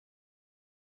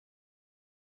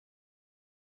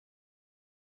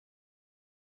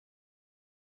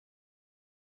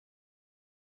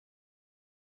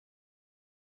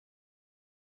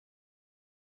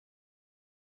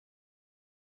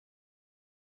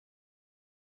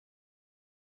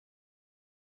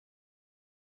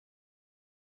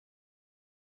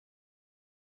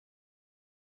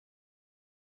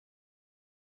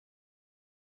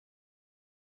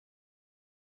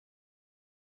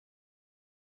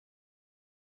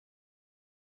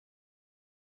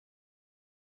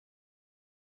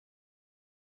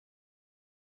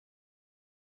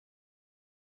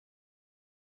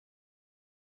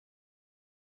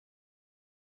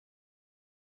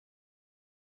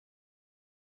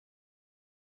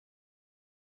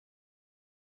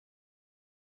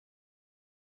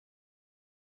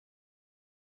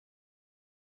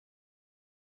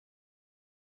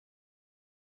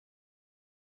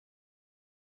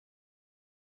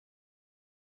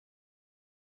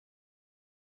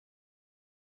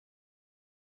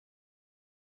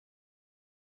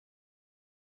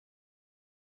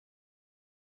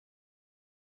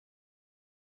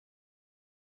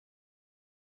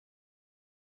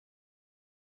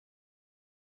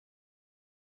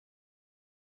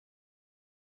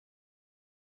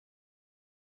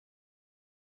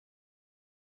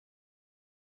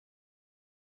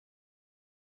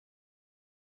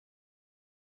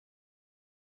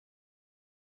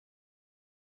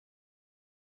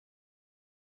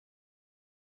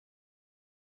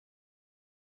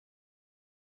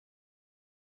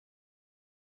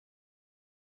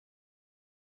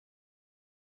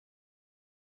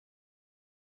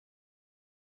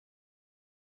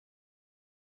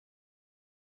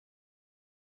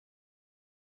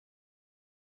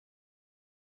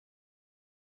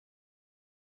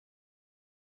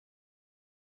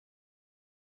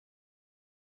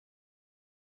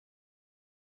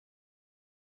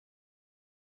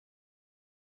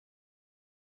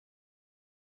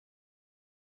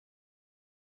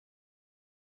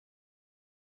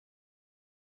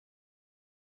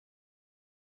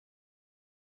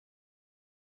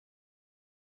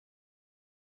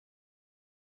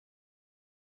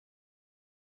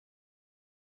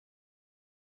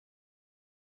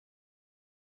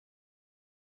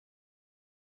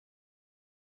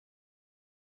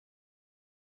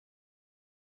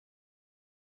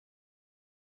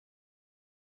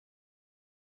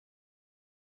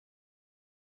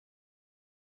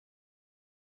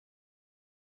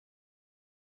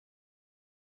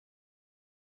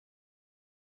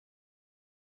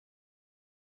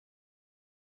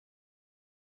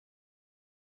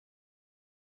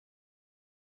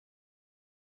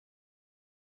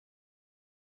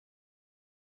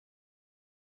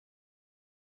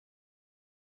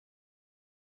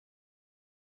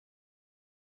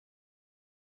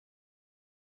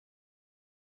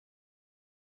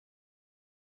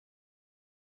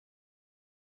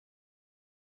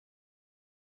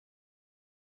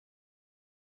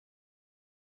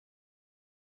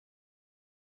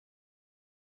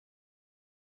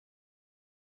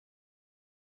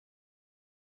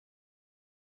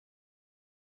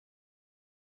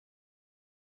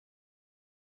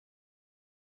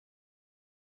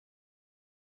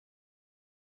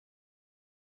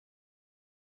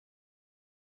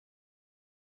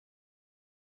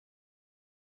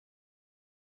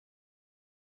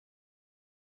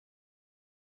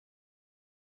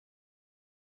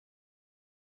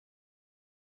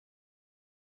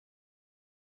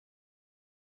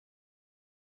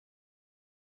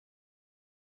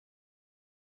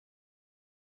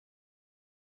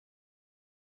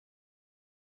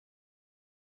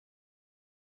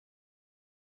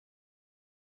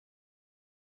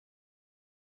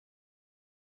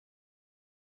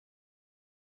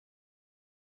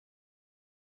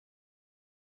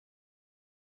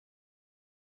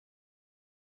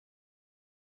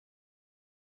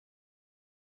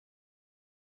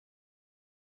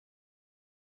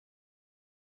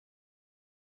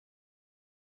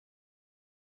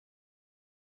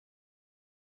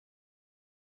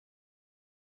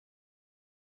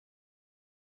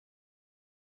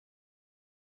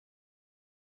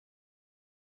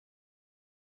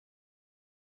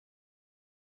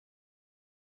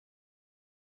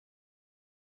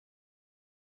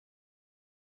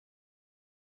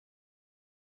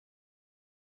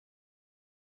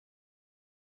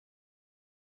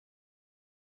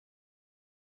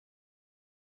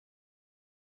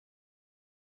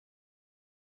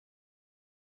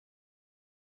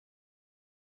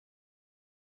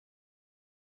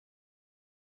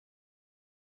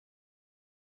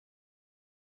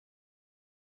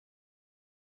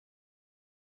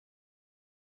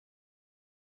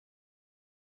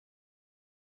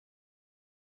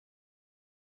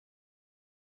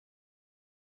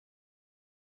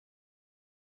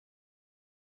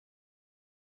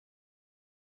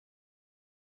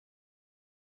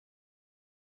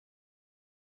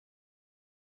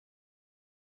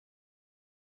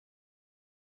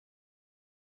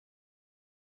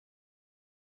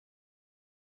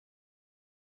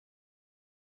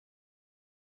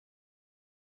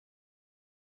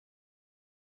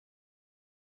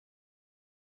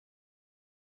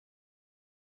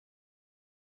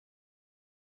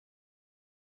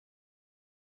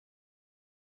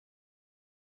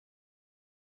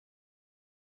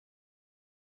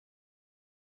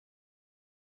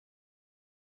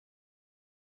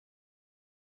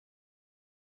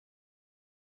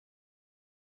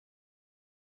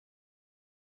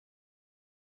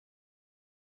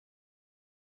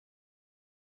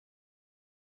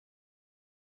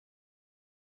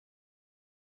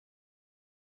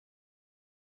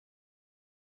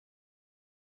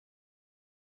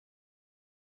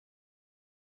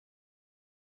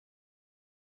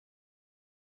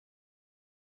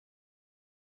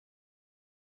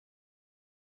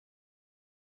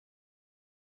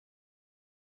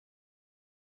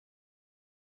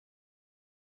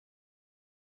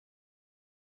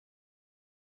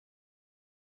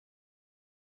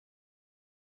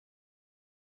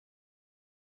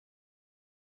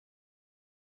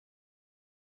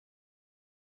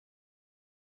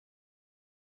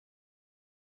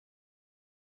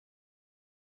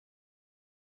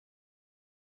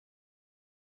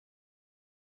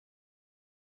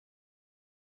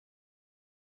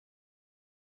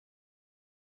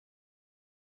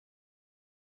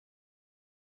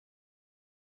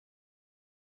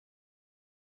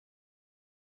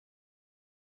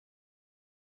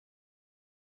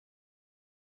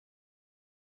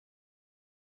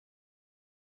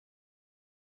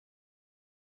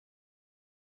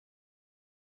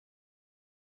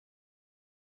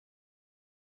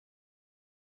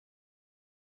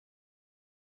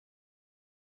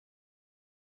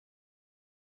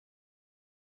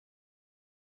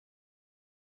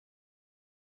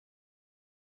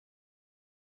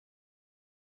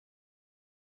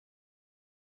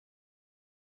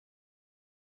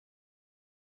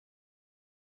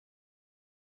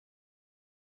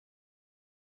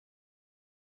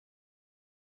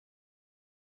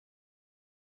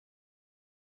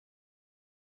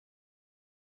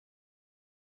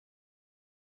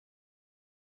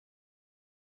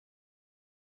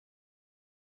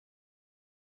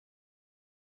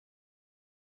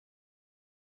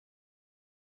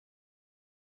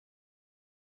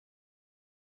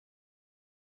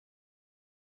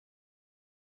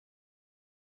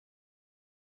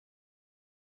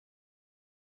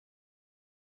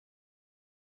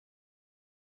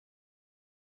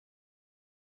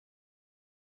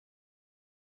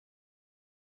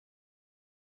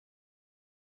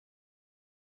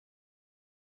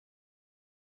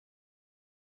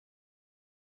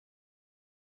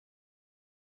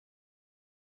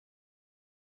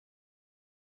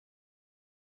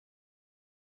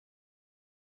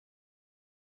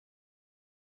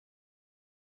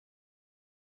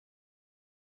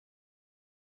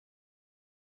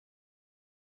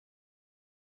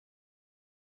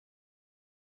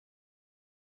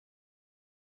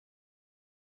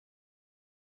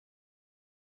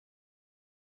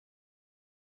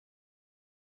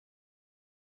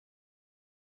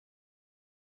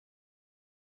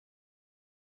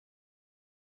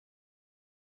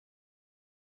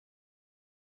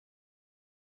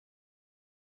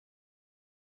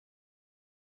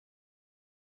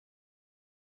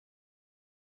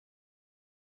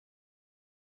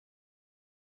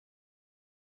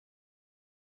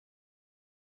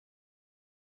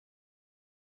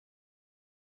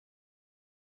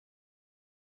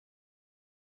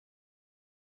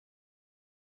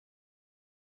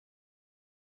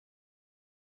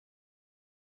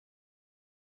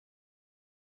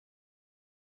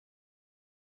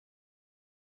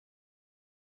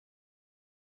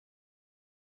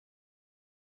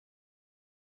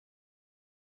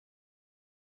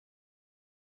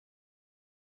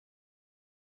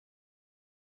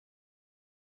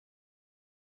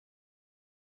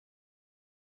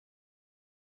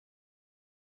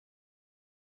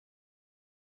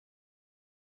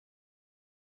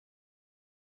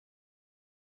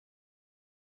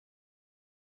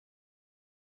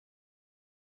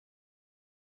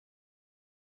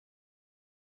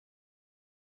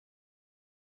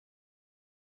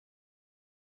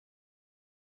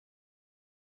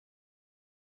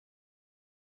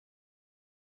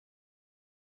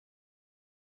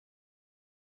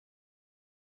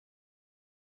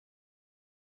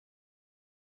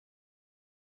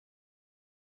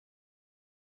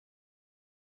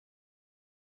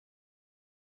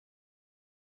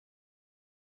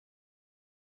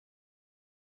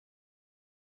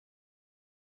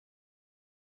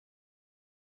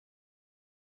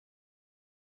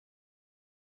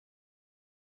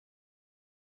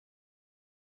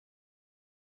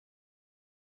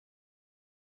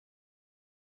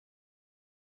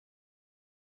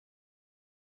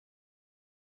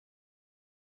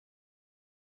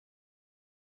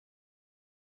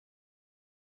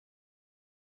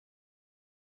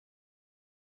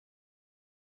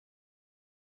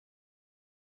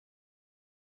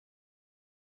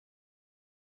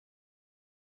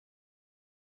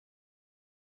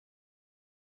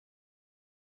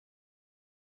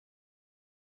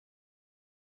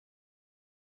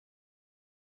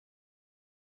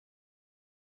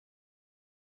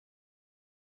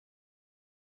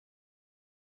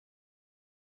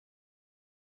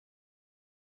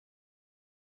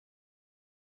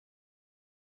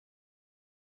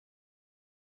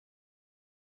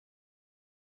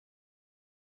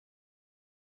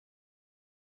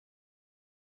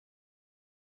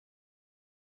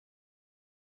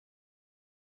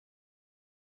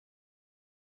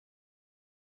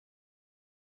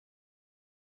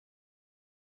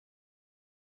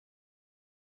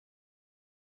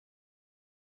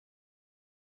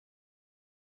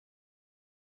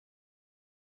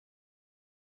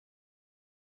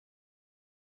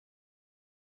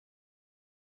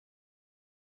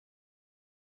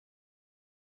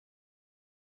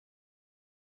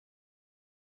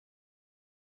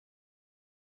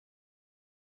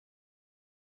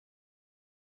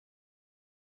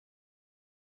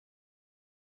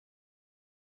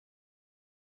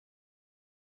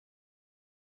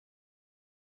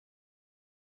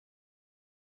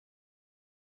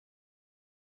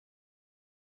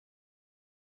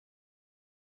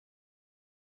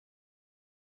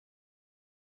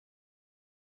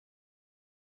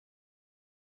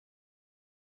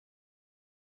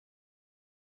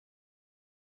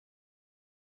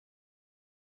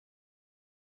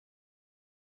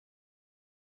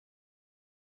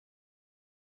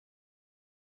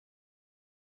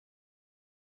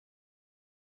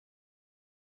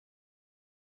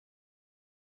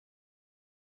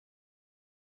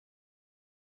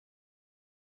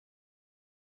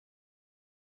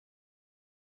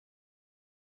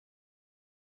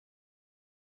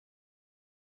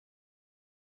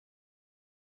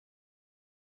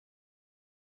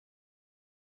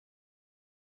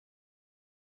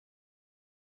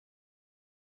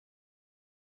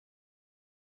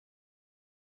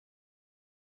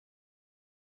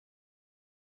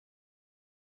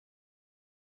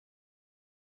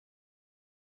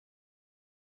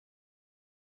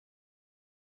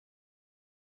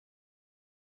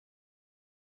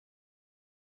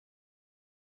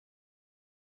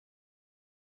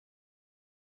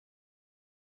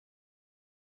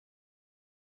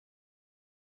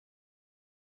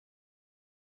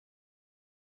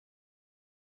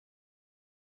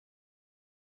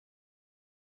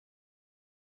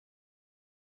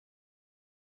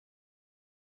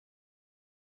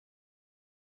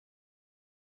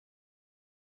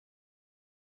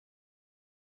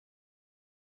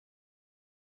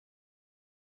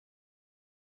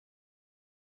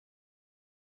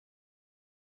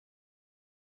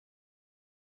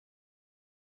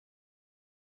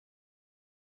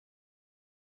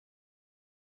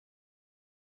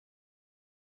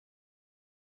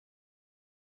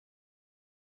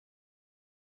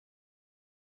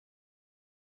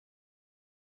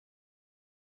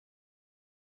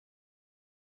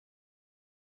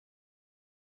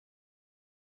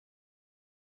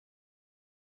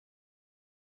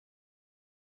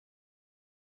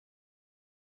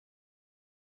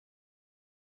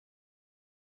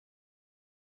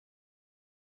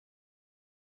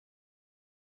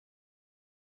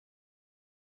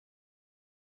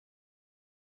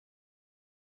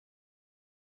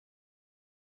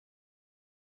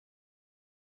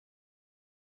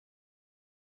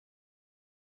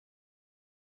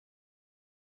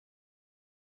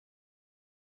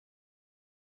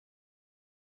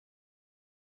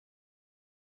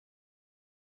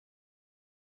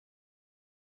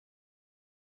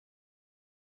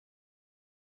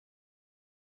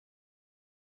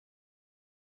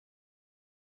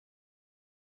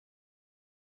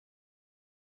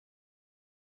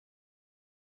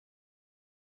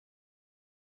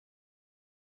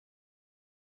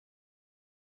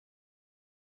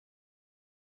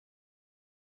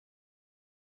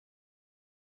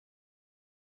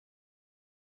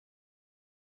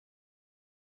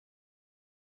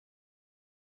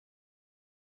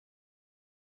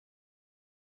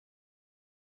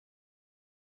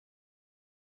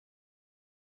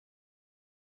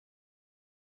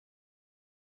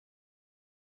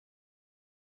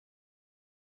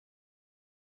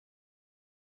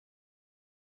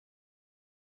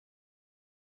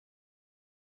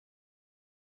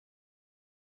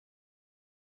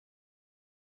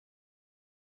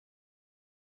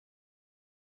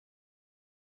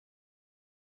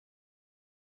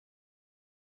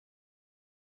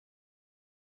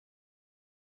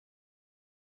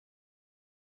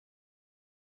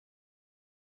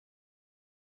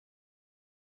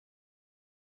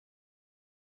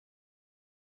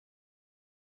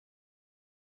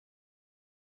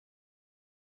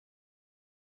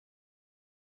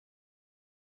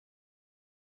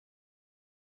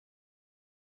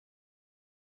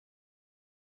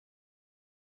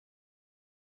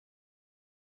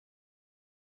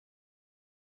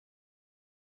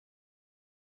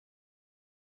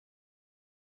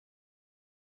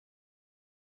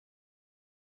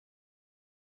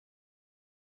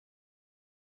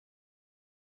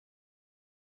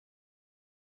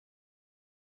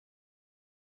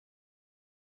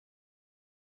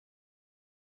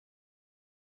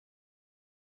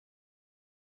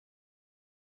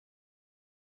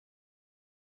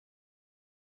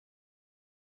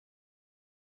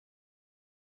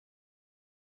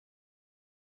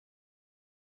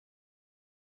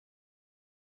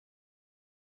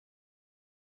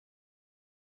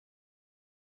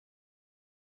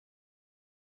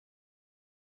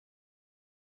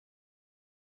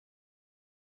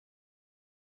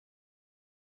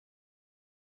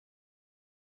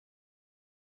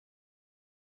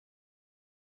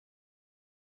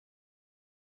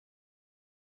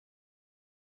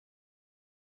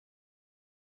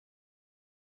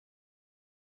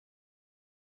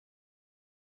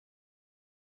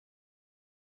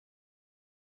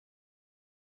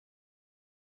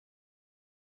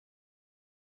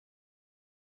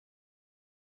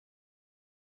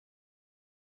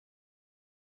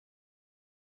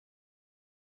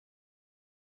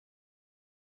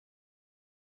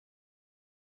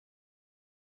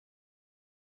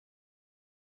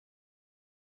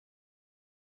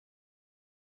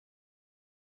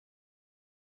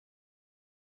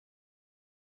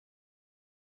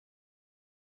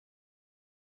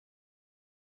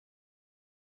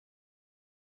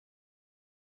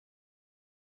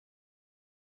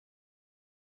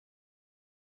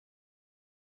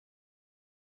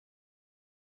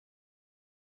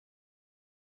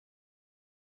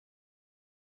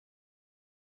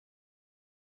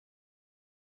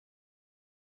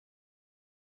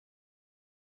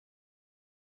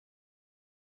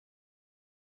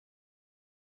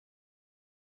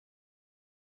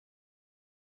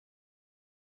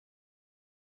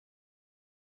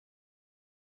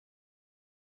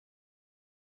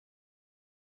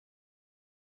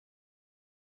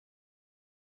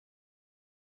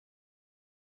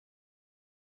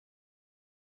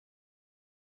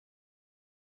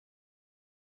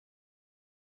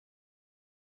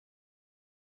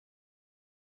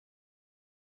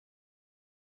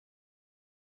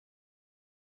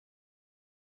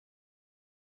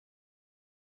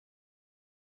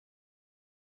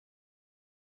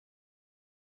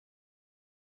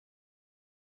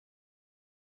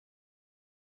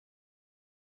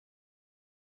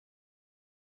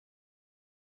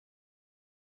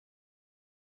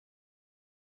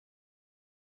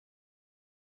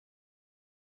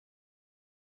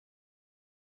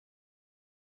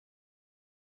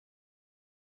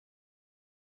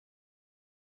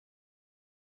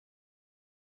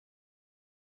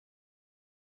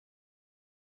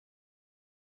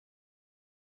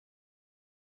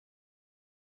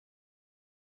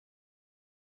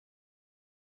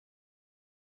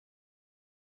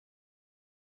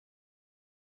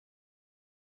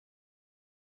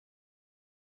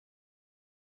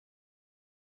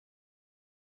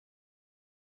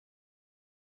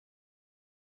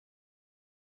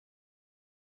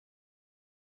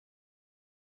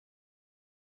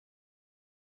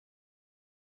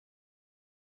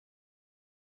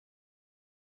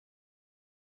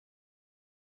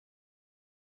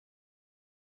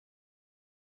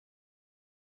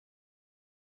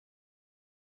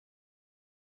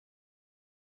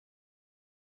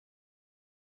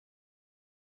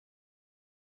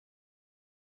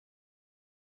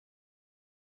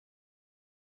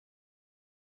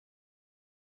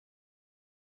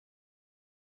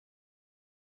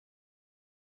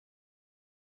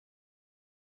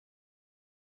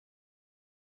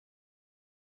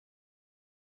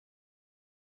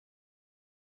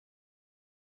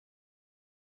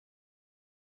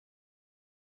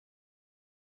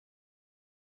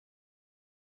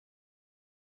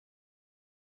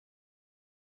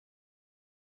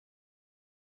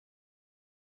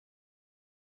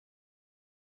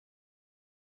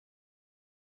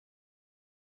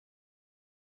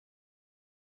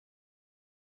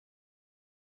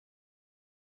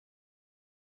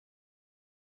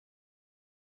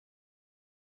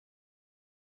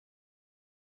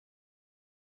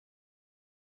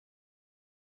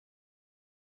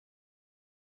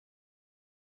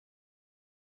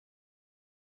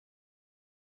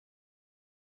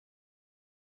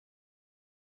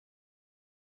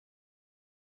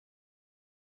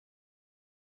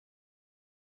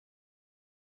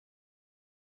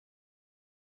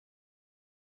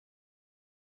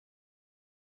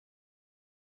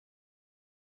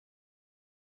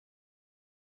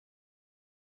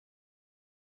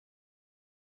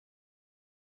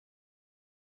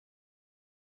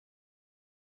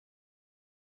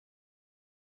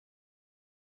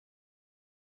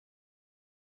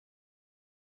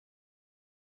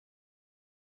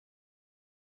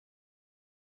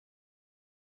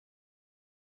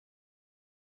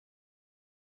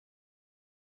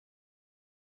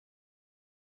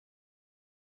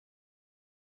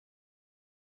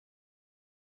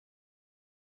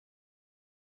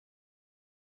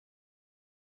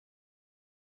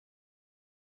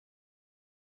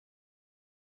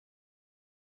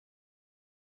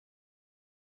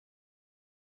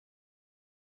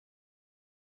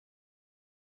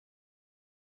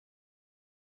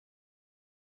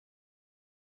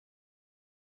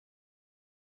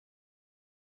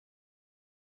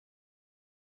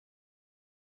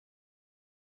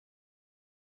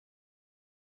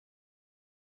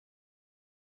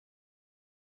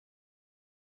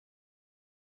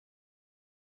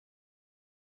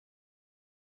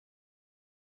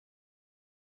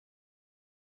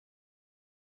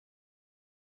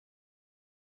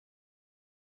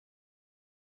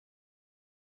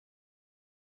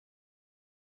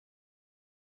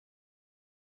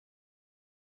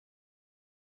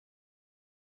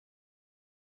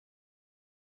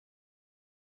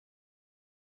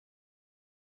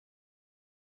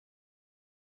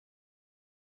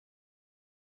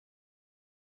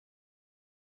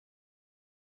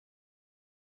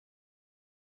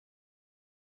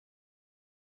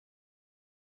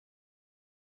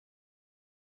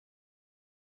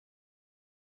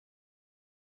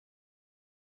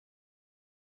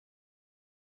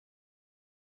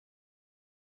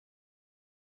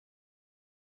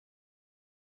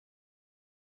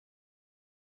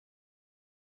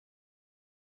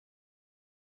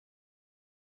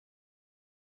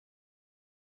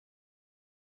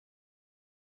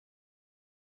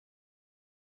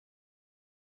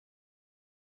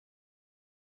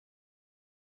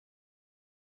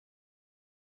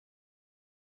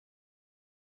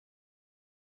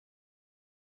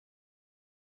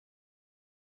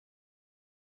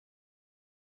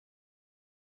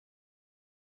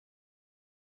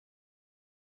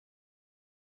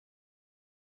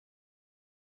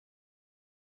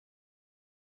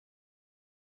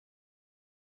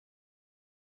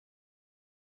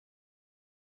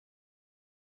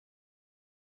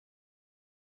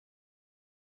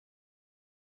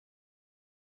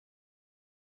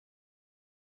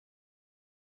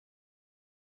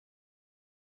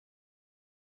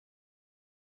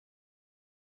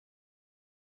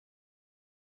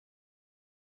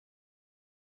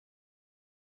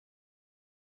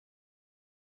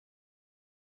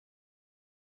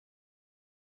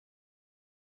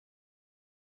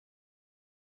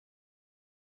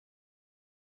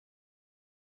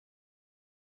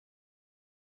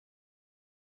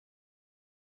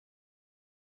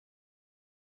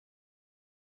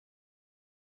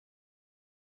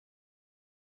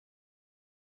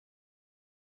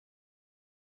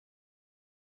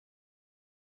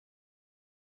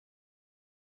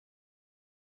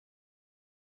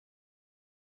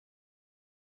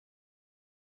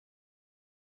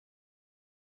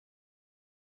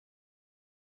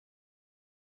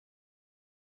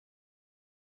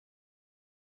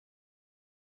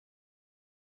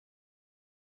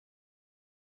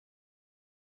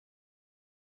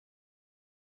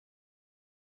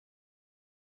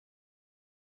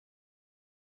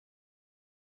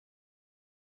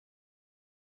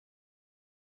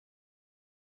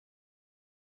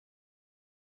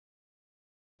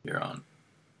You're on.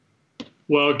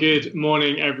 Well, good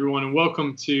morning, everyone, and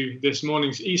welcome to this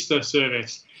morning's Easter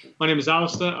service. My name is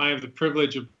Alistair. I have the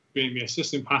privilege of being the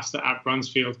assistant pastor at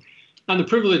Bruntsfield and the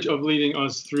privilege of leading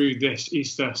us through this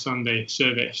Easter Sunday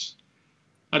service.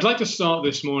 I'd like to start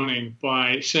this morning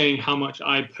by saying how much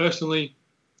I personally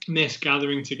miss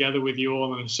gathering together with you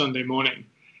all on a Sunday morning.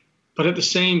 But at the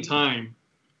same time,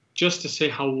 just to say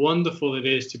how wonderful it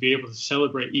is to be able to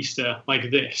celebrate Easter like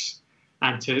this,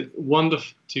 and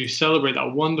to celebrate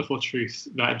that wonderful truth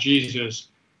that Jesus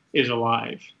is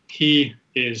alive. He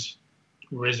is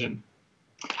risen.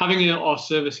 Having our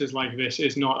services like this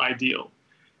is not ideal.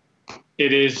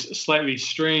 It is slightly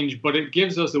strange, but it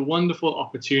gives us the wonderful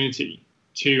opportunity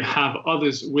to have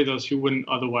others with us who wouldn't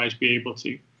otherwise be able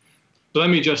to. So let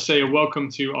me just say a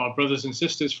welcome to our brothers and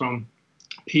sisters from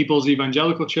People's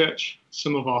Evangelical Church,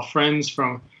 some of our friends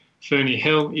from Fernie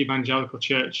Hill Evangelical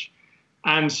Church,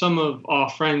 and some of our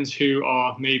friends who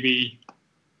are maybe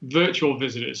virtual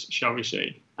visitors, shall we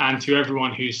say, and to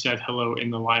everyone who said hello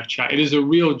in the live chat. It is a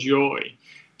real joy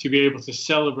to be able to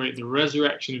celebrate the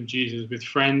resurrection of Jesus with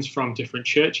friends from different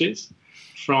churches,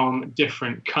 from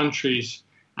different countries,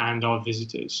 and our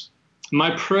visitors.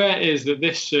 My prayer is that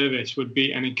this service would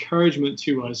be an encouragement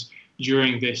to us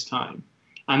during this time,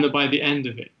 and that by the end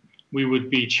of it, we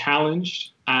would be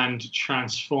challenged and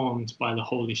transformed by the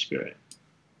Holy Spirit.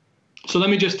 So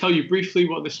let me just tell you briefly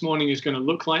what this morning is going to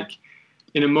look like.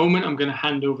 In a moment, I'm going to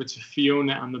hand over to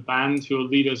Fiona and the band who will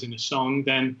lead us in a song.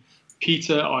 Then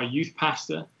Peter, our youth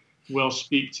pastor, will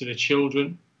speak to the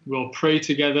children. We'll pray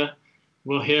together.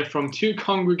 We'll hear from two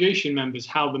congregation members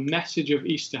how the message of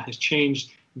Easter has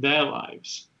changed their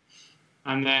lives.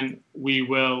 And then we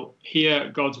will hear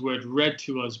God's word read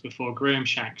to us before Graham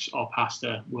Shanks, our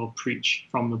pastor, will preach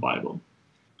from the Bible.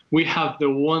 We have the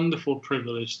wonderful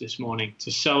privilege this morning to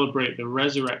celebrate the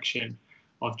resurrection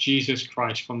of Jesus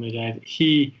Christ from the dead.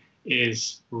 He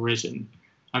is risen.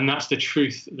 And that's the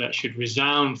truth that should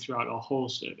resound throughout our whole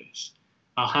service.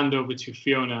 I'll hand over to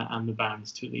Fiona and the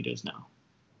bands to lead us now.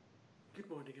 Good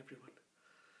morning, everyone.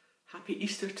 Happy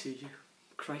Easter to you.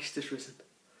 Christ is risen.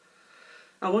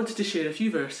 I wanted to share a few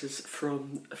verses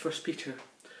from 1 Peter.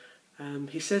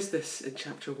 He says this in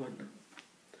chapter 1.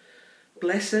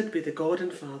 Blessed be the God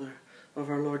and Father of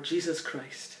our Lord Jesus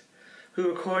Christ, who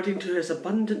according to his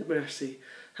abundant mercy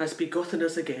has begotten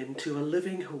us again to a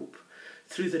living hope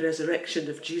through the resurrection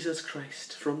of Jesus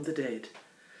Christ from the dead,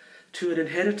 to an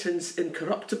inheritance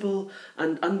incorruptible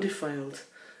and undefiled,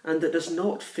 and that does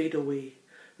not fade away,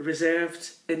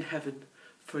 reserved in heaven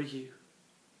for you,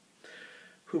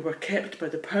 who were kept by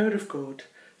the power of God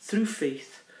through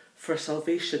faith for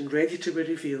salvation ready to be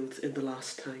revealed in the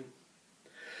last time.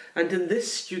 And in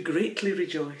this you greatly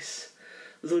rejoice,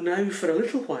 though now for a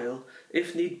little while,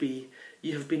 if need be,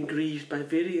 you have been grieved by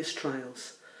various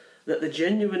trials, that the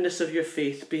genuineness of your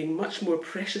faith, being much more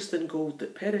precious than gold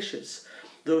that perishes,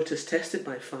 though it is tested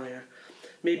by fire,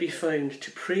 may be found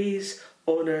to praise,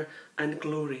 honour, and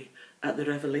glory at the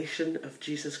revelation of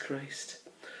Jesus Christ,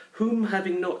 whom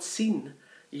having not seen,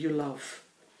 you love.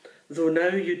 Though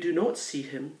now you do not see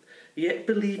him, yet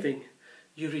believing,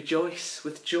 you rejoice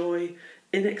with joy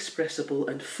inexpressible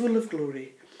and full of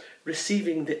glory,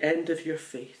 receiving the end of your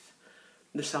faith,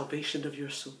 the salvation of your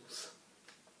souls.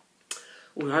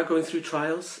 We are going through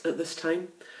trials at this time.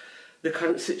 The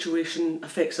current situation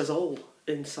affects us all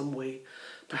in some way,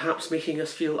 perhaps making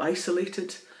us feel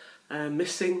isolated,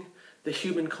 missing the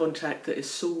human contact that is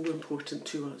so important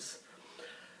to us.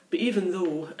 But even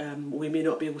though we may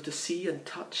not be able to see and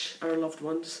touch our loved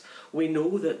ones, we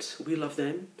know that we love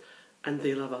them and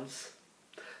they love us.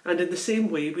 And in the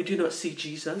same way, we do not see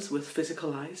Jesus with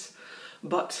physical eyes,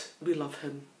 but we love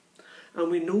him. And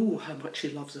we know how much he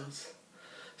loves us,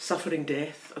 suffering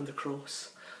death on the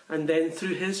cross, and then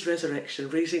through his resurrection,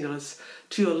 raising us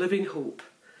to a living hope,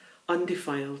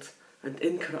 undefiled and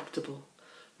incorruptible,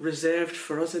 reserved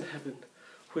for us in heaven,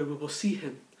 where we will see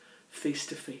him face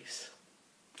to face.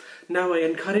 Now I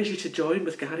encourage you to join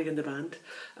with Gary and the band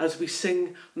as we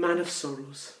sing Man of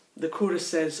Sorrows. The chorus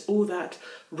says, "Oh, that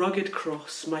rugged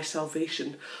cross, my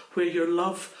salvation, where your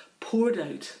love poured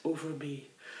out over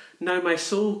me. Now my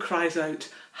soul cries out,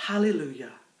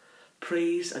 Hallelujah,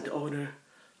 praise and honour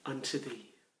unto thee."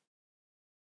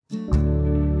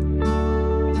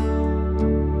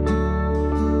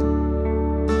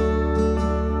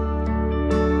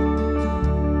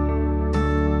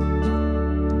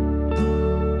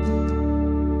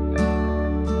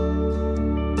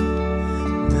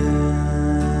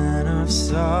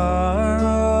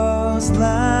 Sorrows,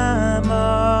 Lamb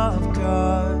of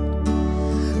God,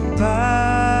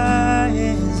 by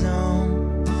his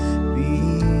own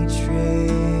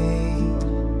betrayed.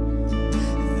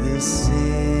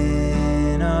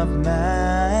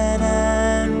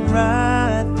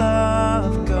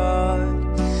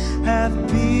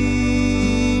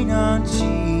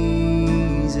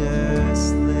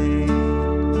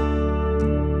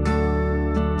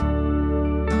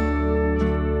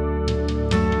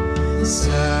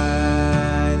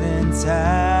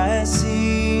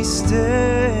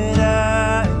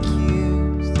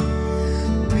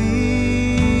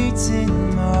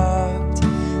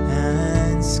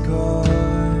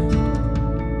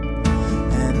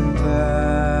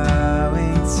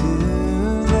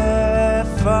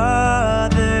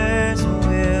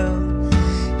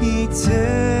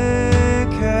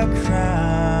 took a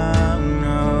crown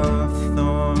of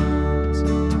thorns.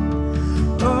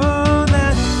 Oh,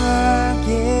 that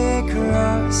rugged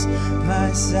cross,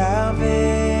 my salvation,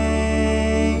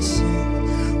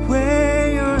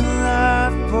 where your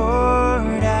love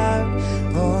poured out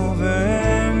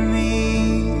over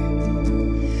me.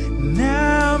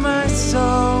 Now my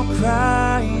soul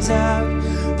cries out,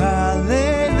 hallelujah,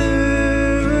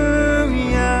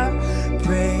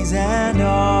 praise and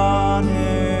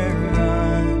honor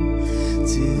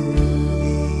unto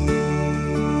thee.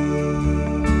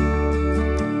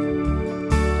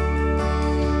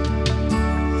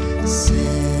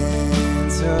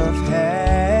 Sent of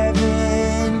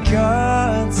heaven,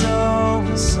 God's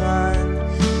own Son,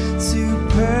 to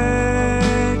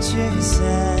purchase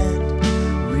and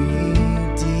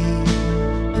redeem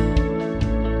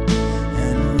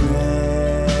and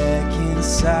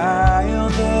reconcile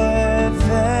the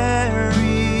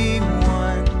very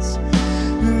ones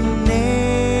who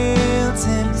nailed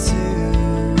him to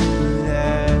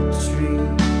that tree.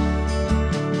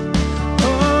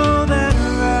 Oh, that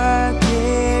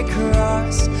rugged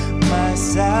cross, my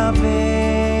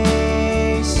salvation,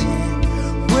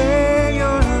 where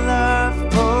your love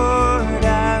poured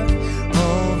out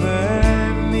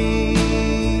over me.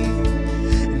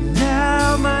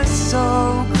 Now my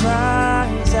soul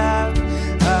cries out,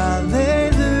 hallelujah,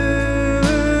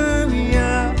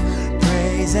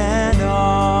 praise and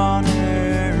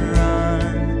honor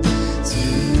unto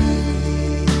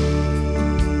thee.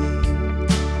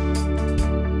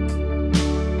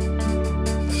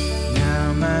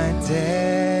 Now my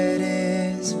debt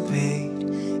is paid,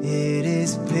 it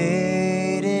is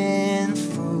paid in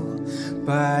full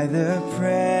by the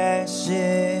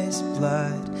precious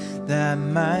blood that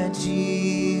my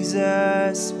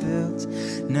Jesus spilt.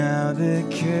 Now the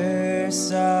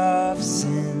curse of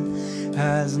sin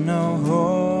has no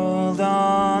hold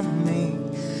on me.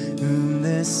 Whom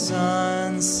the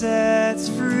Son sets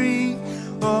free,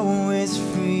 oh, is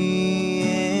free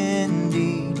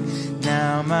indeed.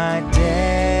 Now my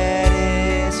debt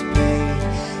is paid,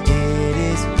 it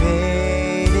is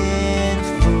paid in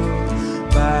full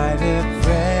by the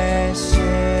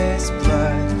precious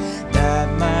blood that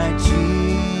my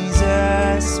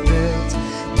Jesus spilt.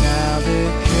 Now the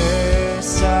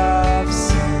curse of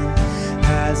sin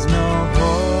has no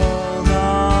hold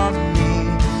on me.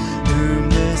 Whom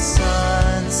the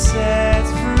Son sets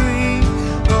free,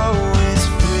 oh, is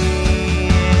free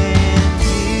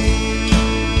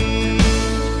indeed.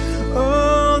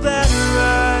 Oh, that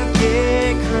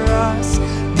rugged cross,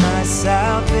 my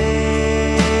salvation,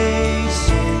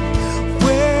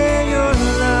 where your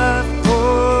love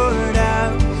poured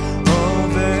out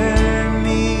over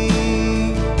me.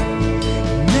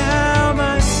 Now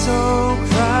my soul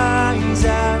cries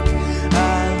out,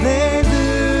 hallelujah,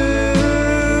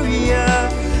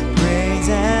 praise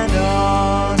and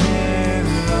honor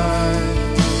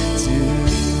unto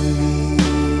thee.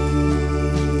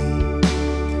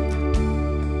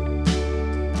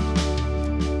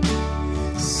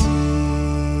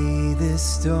 See, the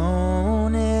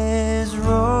stone is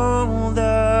rolled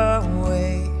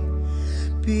away.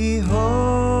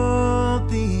 Behold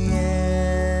the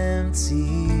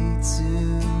empty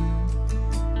tomb.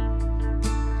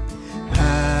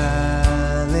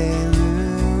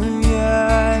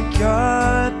 Hallelujah,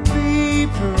 God be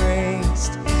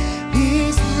praised.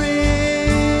 He's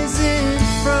risen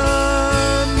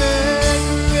from the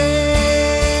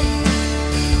grave.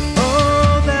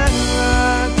 Oh, that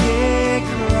rugged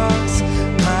cross,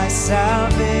 my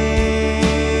salvation,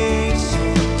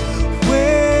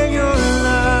 where your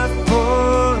love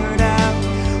poured out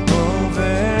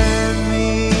over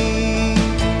me.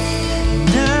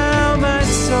 Now my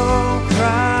soul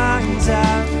cries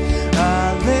out,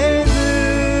 hallelujah,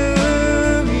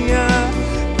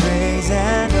 praise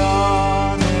and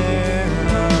honor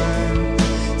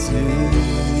unto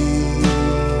thee.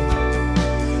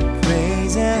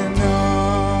 Praise and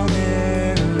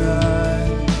honor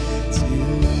unto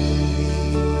thee.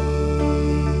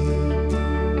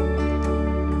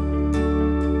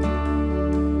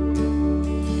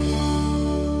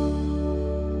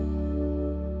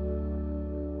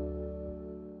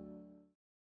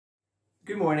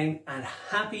 Good morning and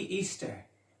happy Easter.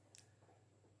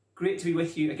 Great to be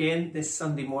with you again this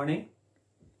Sunday morning.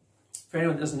 For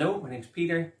anyone that doesn't know, my name's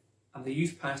Peter. I'm the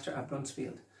youth pastor at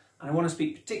Bruntsfield. And I want to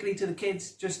speak particularly to the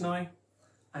kids just now.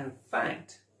 And in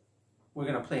fact, we're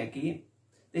going to play a game.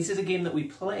 This is a game that we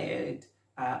played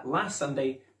last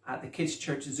Sunday at the kids'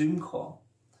 church Zoom call.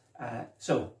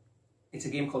 So it's a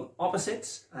game called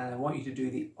Opposites, and I want you to do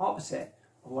the opposite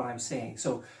of what I'm saying.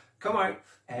 So come out,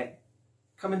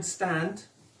 come and stand.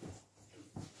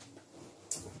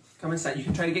 Come and stand. You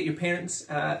can try to get your parents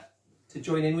to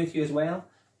join in with you as well.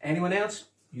 Anyone else,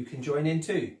 you can join in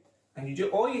too. And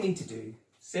all you need to do,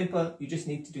 simple, you just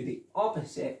need to do the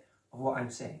opposite of what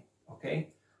I'm saying, okay?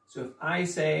 So if I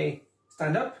say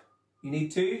stand up, you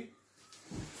need to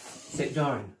sit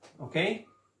down, okay?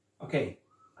 Okay,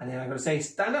 and then I'm going to say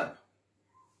stand up.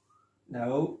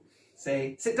 No,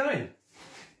 say sit down.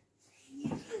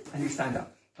 And you stand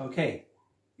up. Okay,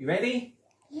 you ready?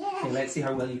 Yeah. Okay, let's see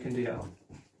how well you can do it on.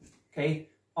 Okay,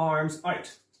 arms out.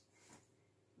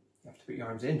 You have to put your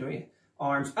arms in, don't you?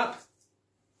 Arms up.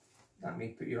 That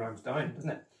means put your arms down, doesn't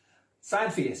it?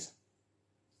 Sad face.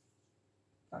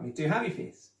 That means do happy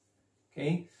face.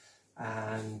 Okay,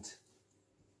 and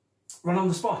run on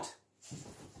the spot.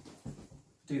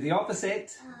 Do the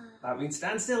opposite. That means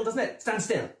stand still, doesn't it? Stand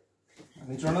still. That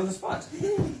means run on the spot.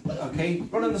 Okay,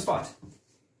 run on the spot.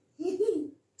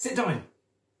 Sit down.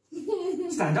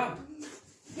 Stand up.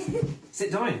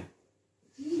 Sit down.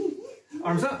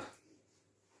 Arms up.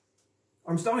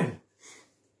 Arms down.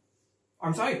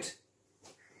 Arms out.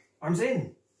 Arms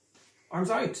in.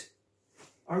 Arms out.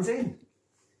 Arms in.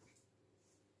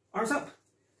 Arms up.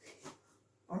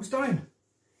 Arms down.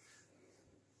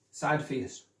 Sad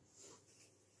face.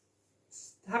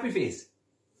 Happy face.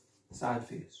 Sad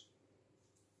face.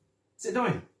 Sit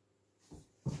down.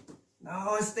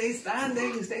 No, stay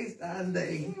standing, stay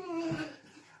standing.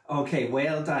 Okay,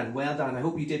 well done, well done. I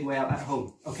hope you did well at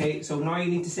home. Okay, so now you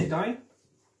need to sit down.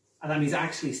 And that means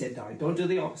actually sit down. Don't do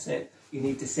the opposite. You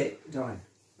need to sit down.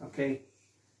 Okay?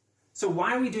 So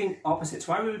why are we doing opposites?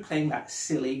 Why are we playing that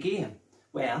silly game?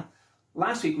 Well,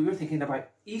 last week we were thinking about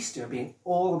Easter being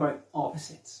all about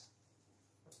opposites.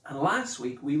 And last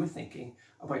week we were thinking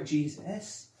about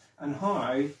Jesus and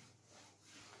how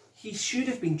he should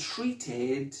have been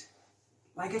treated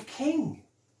like a king.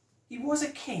 He was a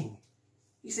king.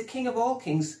 He's the king of all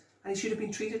kings, and he should have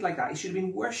been treated like that. He should have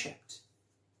been worshipped.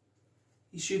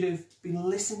 He should have been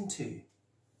listened to.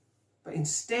 But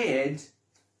instead,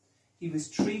 he was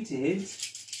treated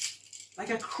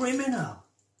like a criminal.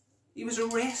 He was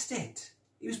arrested.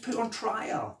 He was put on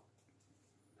trial.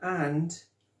 And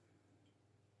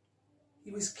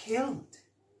he was killed.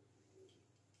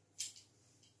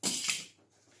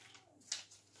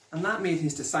 And that made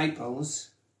his disciples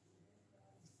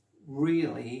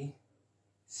really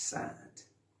sad.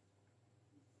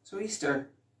 So Easter,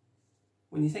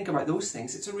 when you think about those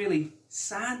things, it's a really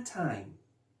sad time.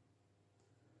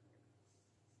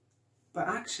 But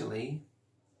actually,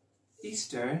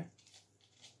 Easter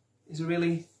is a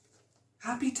really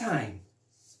happy time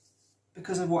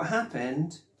because of what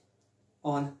happened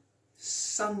on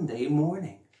Sunday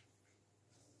morning.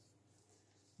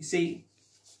 You see,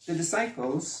 the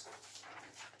disciples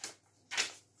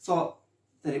thought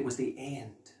that it was the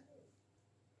end.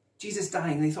 Jesus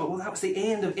dying, they thought, well, that was the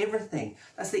end of everything.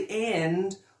 That's the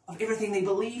end of everything they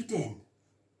believed in.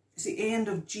 It's the end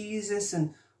of Jesus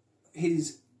and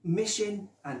his mission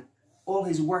and all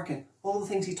his work and all the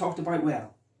things he talked about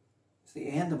well. It's the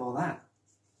end of all that.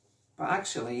 But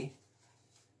actually,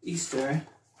 Easter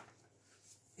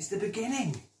is the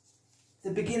beginning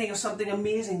of something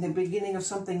amazing, the beginning of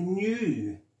something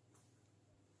new.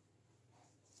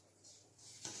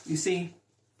 You see,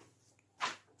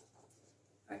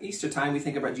 at Easter time we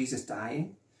think about Jesus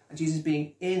dying and Jesus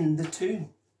being in the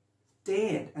tomb,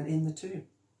 dead and in the tomb.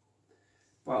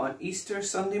 But on Easter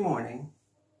Sunday morning,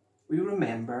 we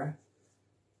remember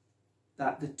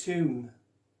that the tomb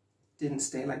didn't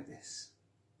stay like this.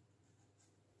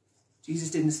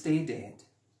 Jesus didn't stay dead.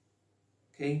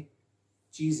 Okay?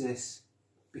 Jesus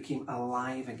became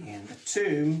alive again. The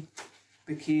tomb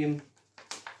became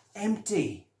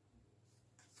empty.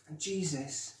 And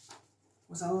Jesus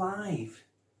was alive.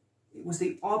 It was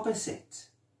the opposite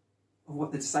of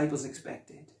what the disciples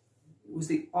expected. It was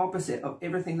the opposite of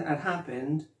everything that had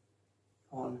happened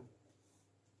on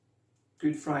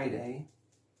Good Friday.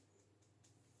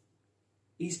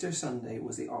 Easter Sunday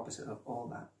was the opposite of all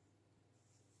that.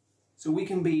 So we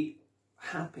can be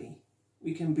happy.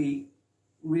 We can be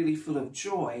really full of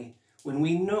joy when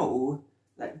we know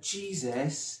that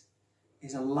Jesus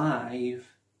is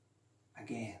alive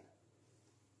again.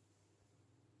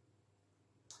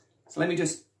 So let me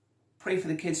just pray for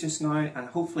the kids just now and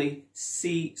hopefully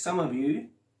see some of you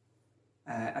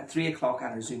at 3 o'clock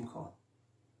at our Zoom call.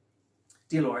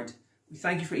 Dear Lord, we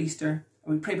thank you for Easter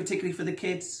and we pray particularly for the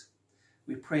kids.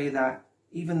 We pray that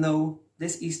even though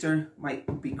this Easter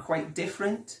might be quite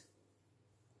different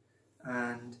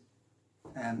and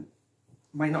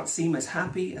might not seem as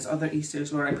happy as other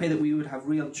Easters, Lord, I pray that we would have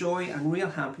real joy and real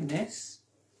happiness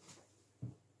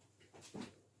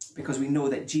because we know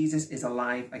that Jesus is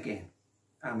alive again.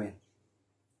 Amen.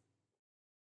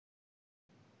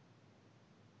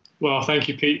 Well, thank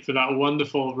you, Pete, for that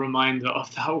wonderful reminder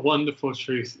of that wonderful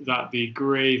truth that the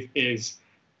grave is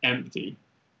empty.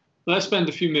 Let's spend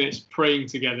a few minutes praying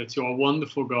together to our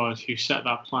wonderful God who set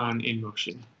that plan in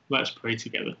motion. Let's pray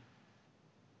together.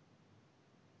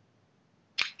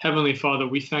 Heavenly Father,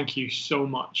 we thank you so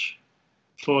much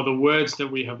for the words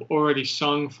that we have already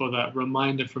sung, for that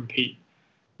reminder from Pete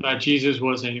that Jesus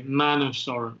was a man of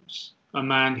sorrows, a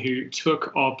man who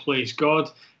took our place, God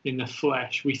in the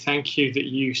flesh. We thank you that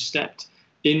you stepped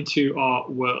into our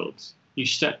world. You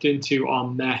stepped into our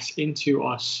mess, into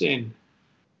our sin,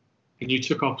 and you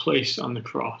took our place on the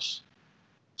cross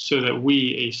so that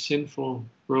we, a sinful,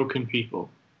 broken people,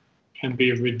 can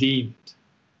be redeemed,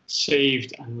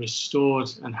 saved, and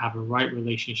restored and have a right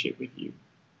relationship with you.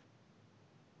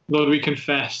 Lord, we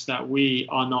confess that we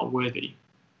are not worthy.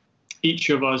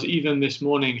 Each of us, even this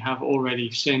morning, have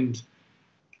already sinned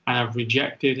and have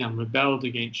rejected and rebelled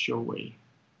against your way.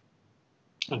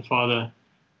 And Father,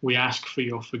 we ask for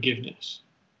your forgiveness.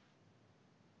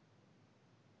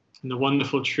 And the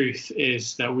wonderful truth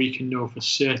is that we can know for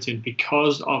certain,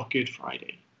 because of Good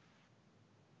Friday,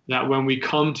 that when we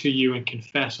come to you and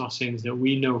confess our sins, that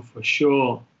we know for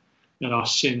sure that our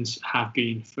sins have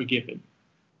been forgiven.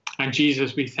 And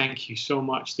Jesus, we thank you so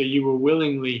much that you were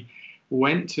willingly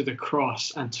went to the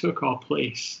cross and took our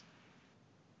place.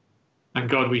 And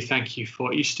God, we thank you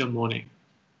for Easter morning,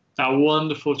 that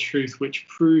wonderful truth which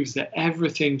proves that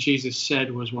everything Jesus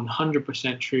said was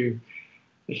 100% true,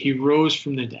 that he rose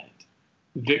from the dead,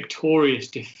 victorious,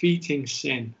 defeating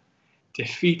sin,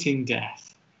 defeating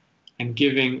death, and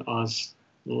giving us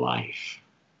life.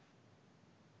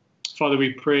 Father,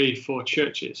 we pray for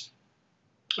churches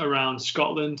around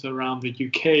Scotland, around the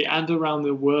UK, and around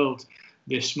the world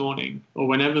this morning, or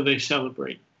whenever they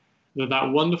celebrate,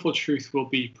 that wonderful truth will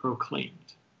be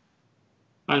proclaimed.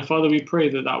 And Father, we pray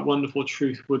that that wonderful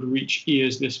truth would reach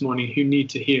ears this morning who need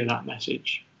to hear that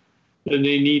message, that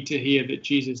they need to hear that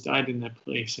Jesus died in their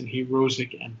place and he rose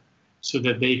again so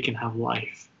that they can have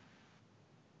life.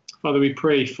 Father, we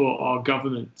pray for our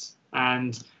government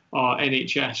and our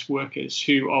NHS workers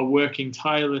who are working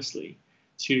tirelessly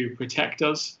to protect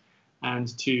us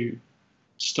and to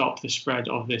stop the spread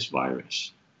of this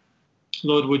virus.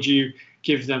 Lord, would you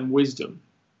give them wisdom?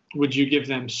 Would you give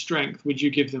them strength? Would you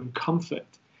give them comfort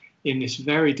in this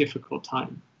very difficult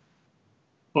time?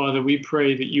 Father, we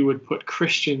pray that you would put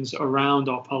Christians around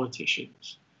our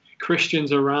politicians,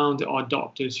 Christians around our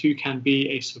doctors who can be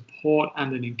a support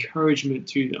and an encouragement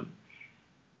to them,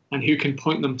 and who can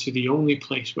point them to the only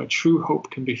place where true hope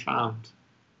can be found,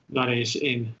 that is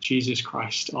in Jesus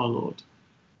Christ our Lord.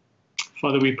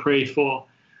 Father, we pray for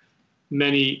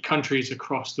many countries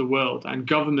across the world and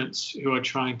governments who are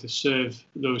trying to serve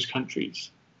those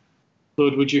countries.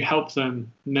 Lord, would you help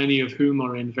them, many of whom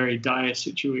are in very dire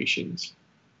situations?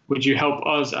 Would you help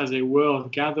us as a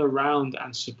world gather round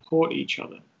and support each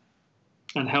other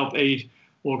and help aid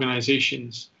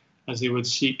organizations as they would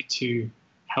seek to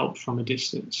help from a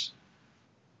distance?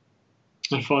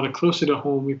 And Father, closer to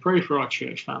home, we pray for our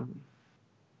church family.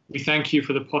 We thank you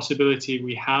for the possibility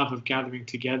we have of gathering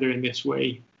together in this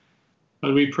way.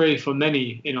 But we pray for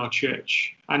many in our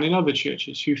church and in other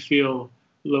churches who feel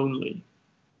lonely,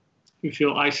 who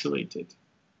feel isolated,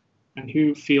 and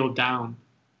who feel down.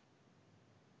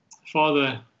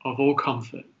 Father of all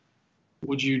comfort,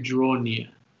 would you draw near?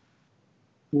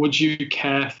 Would you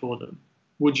care for them?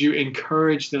 Would you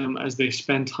encourage them as they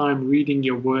spend time reading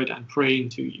your word and praying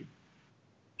to you?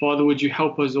 Father, would you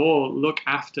help us all look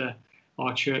after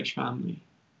our church family?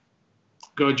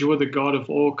 God, you are the God of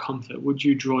all comfort. Would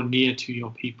you draw near to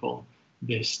your people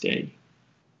this day?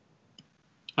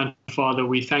 And Father,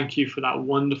 we thank you for that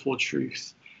wonderful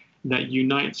truth that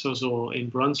unites us all in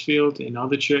Bruntsfield, in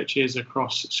other churches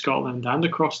across Scotland and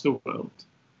across the world,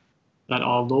 that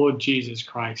our Lord Jesus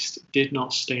Christ did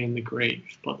not stay in the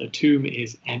grave, but the tomb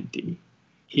is empty.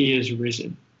 He is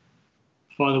risen.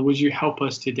 Father, would you help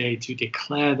us today to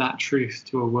declare that truth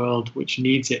to a world which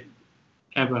needs it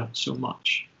ever so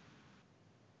much?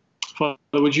 Father,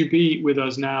 would you be with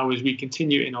us now as we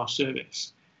continue in our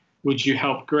service? Would you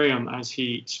help Graham as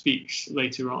he speaks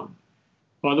later on?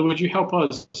 Father, would you help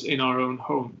us in our own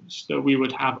homes, that we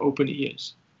would have open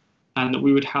ears and that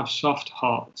we would have soft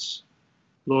hearts,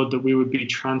 Lord, that we would be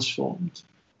transformed,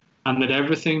 and that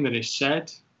everything that is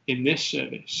said in this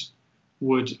service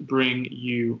would bring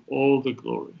you all the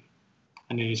glory.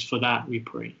 And it is for that we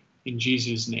pray. In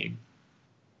Jesus' name,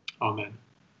 amen.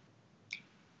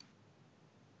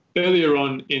 Earlier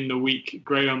on in the week,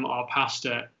 Graham, our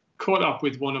pastor, caught up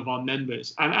with one of our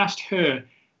members and asked her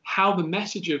how the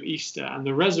message of Easter and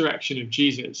the resurrection of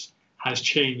Jesus has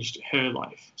changed her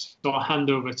life. So I'll hand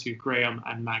over to Graham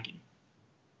and Maggie.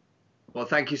 Well,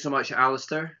 thank you so much,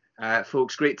 Alistair.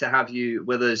 Folks, great to have you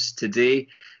with us today.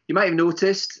 You might have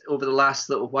noticed over the last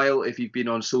little while, if you've been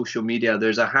on social media,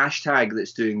 there's a hashtag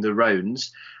that's doing the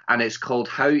rounds, and it's called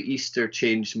How Easter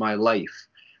Changed My Life.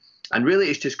 And really,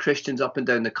 it's just Christians up and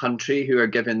down the country who are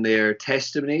giving their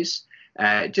testimonies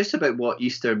just about what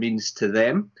Easter means to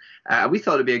them. We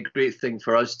thought it'd be a great thing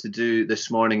for us to do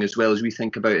this morning, as well as we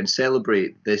think about and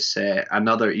celebrate this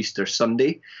another Easter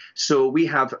Sunday. So we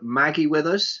have Maggie with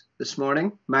us this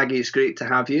morning. Maggie, it's great to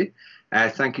have you.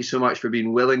 Thank you so much for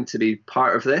being willing to be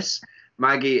part of this.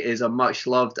 Maggie is a much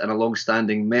loved and a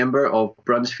long-standing member of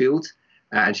Bruntsfield,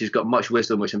 and she's got much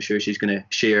wisdom, which I'm sure she's going to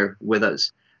share with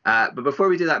us. But before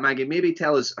we do that, Maggie, maybe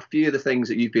tell us a few of the things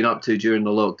that you've been up to during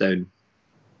the lockdown.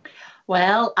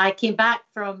 Well, I came back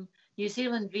from New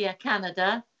Zealand via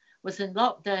Canada, was in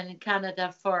lockdown in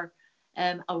Canada for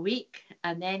a week,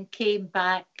 and then came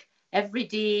back every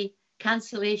day,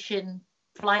 cancellation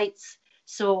flights,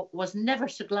 so was never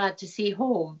so glad to see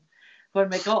home when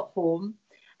we got home.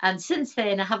 And since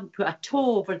then, I haven't put a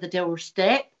toe over the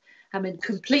doorstep. I'm in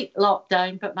complete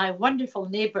lockdown, but my wonderful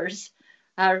neighbours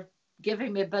are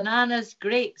giving me bananas,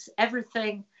 grapes,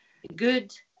 everything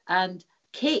good, and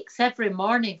cakes every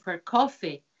morning for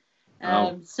coffee.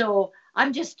 Wow. So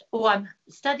I'm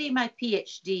studying my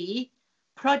PhD,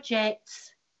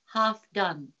 projects half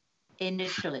done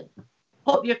initially.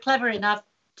 Hope you're clever enough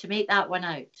to make that one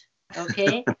out,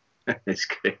 okay? That's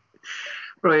great.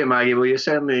 Brilliant, Maggie. Well, you're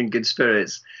certainly in good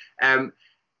spirits.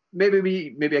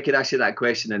 Maybe I could ask you that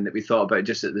question then that we thought about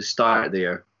just at the start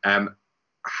there.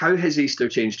 How has Easter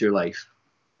changed your life?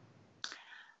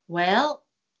 Well,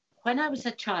 when I was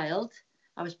a child,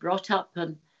 I was brought up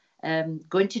on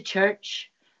going to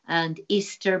church and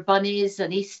Easter bunnies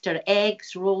and Easter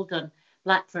eggs rolled on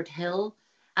Blackford Hill.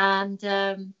 And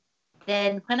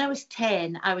then when I was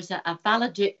 10, I was at a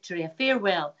valedictory, a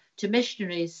farewell to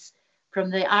missionaries from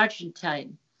the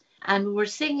Argentine. And we were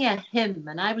singing a hymn,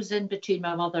 and I was in between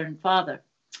my mother and father.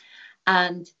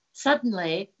 And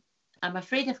suddenly, I'm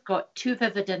afraid I've got too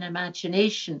vivid an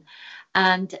imagination,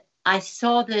 and I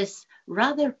saw this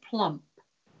rather plump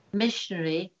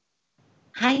missionary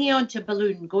hanging onto a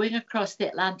balloon going across the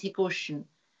Atlantic Ocean,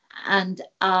 and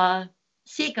a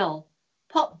seagull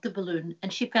popped the balloon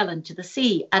and she fell into the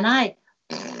sea. And I,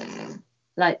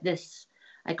 like this,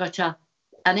 I got an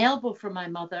elbow from my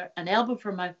mother, an elbow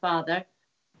from my father,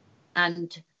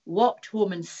 and walked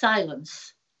home in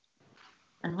silence.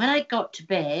 And when I got to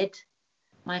bed,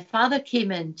 my father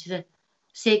came in to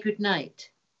say goodnight.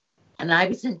 And I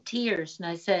was in tears, and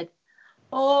I said,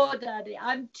 "Oh, Daddy,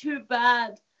 I'm too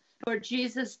bad for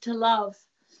Jesus to love.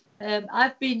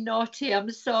 I've been naughty,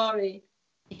 I'm sorry."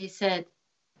 He said,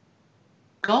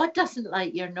 "God doesn't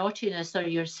like your naughtiness or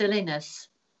your silliness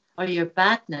or your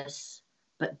badness,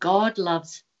 but God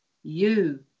loves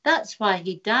you. That's why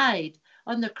he died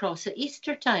on the cross at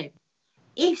Easter time."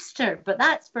 Easter, but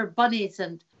that's for bunnies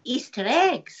and Easter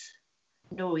eggs.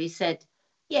 No, he said,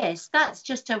 yes, that's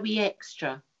just a wee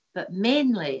extra, but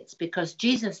mainly it's because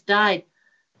Jesus died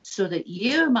so that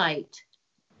you might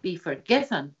be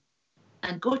forgiven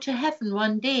and go to heaven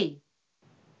one day.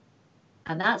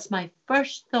 And that's my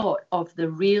first thought of the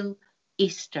real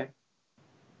Easter.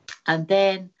 And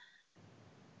then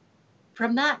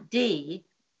from that day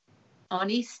on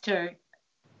Easter,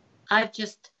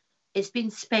 it's been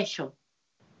special.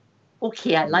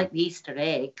 Okay, I like the Easter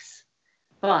eggs,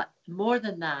 but more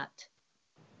than that,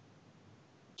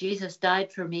 Jesus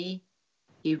died for me.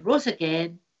 He rose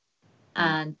again,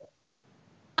 and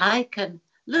I can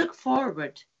look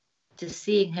forward to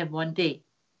seeing him one day.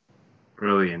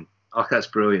 Brilliant. Oh, that's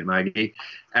brilliant, Maggie.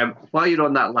 While you're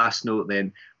on that last note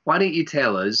then, why don't you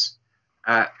tell us,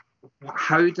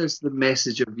 how does the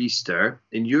message of Easter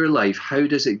in your life, how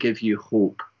does it give you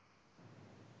hope?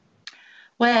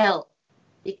 Well,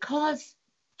 because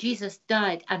Jesus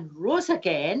died and rose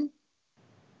again,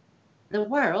 the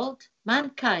world,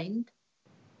 mankind,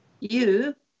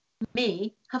 you,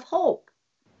 me, have hope.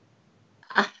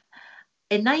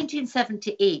 In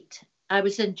 1978, I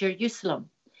was in Jerusalem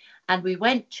and we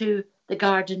went to the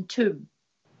Garden Tomb.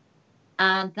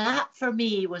 And that for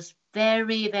me was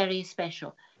very, very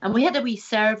special. And we had a wee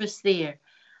service there.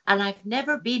 And I've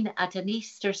never been at an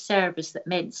Easter service that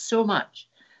meant so much,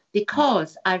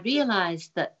 because I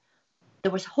realized that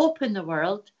there was hope in the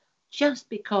world just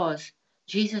because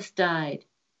Jesus died.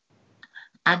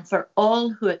 And for all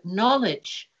who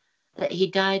acknowledge that he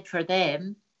died for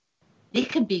them, they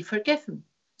can be forgiven.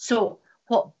 So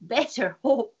what better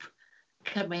hope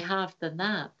can we have than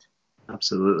that?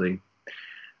 Absolutely.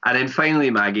 And then finally,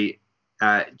 Maggie,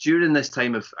 during this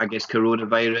time of, I guess,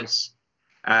 coronavirus,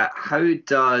 how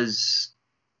does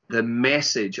the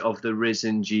message of the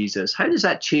risen Jesus, how does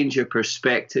that change your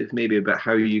perspective maybe about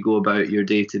how you go about your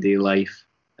day-to-day life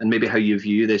and maybe how you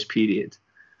view this period?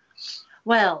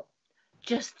 Well,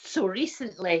 just so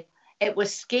recently, it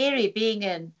was scary being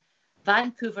in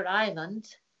Vancouver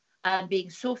Island and being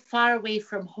so far away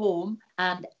from home,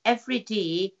 and every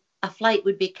day a flight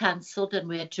would be cancelled and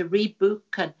we had to rebook,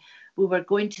 and we were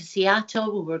going to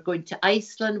Seattle, we were going to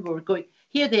Iceland, we were going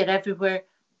here, there, everywhere.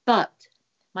 But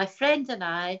my friend and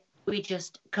I, we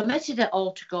just committed it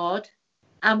all to God,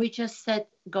 and we just said,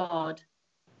 God,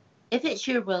 if it's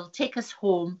your will, take us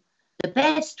home the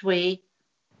best way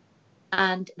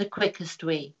and the quickest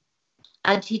way.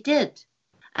 And he did.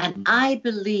 And I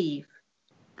believe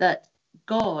that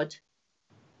God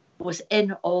was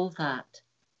in all that.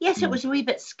 Yes, it was a wee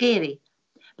bit scary,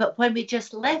 but when we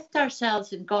just left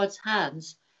ourselves in God's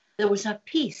hands, there was a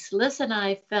peace. Liz and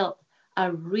I felt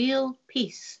a real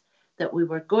peace that we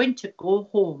were going to go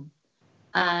home.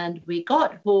 And we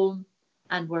got home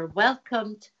and were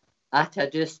welcomed at a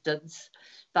distance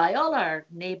by all our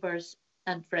neighbours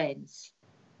and friends.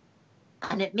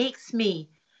 And it makes me,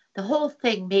 the whole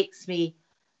thing makes me,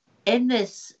 in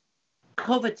this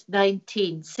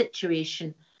COVID-19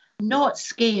 situation, not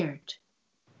scared.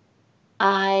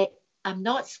 I am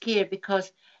not scared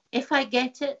because if I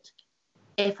get it,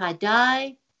 if I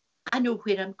die, I know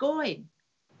where I'm going.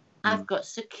 I've got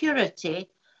security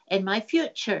in my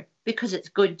future because it's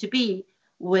going to be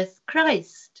with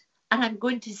Christ. And I'm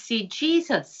going to see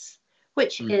Jesus,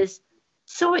 which is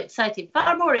so exciting,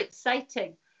 far more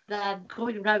exciting than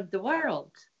going around the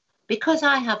world. Because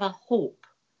I have a hope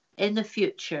in the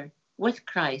future with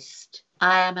Christ,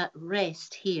 I am at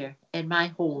rest here in my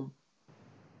home.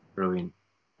 Brilliant.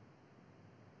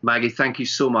 Maggie, thank you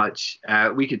so much.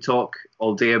 We could talk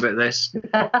all day about this.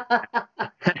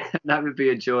 That would be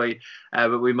a joy,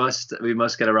 but we must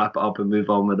get to wrap it up and move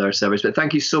on with our service. But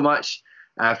thank you so much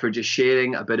for just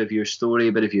sharing a bit of your story,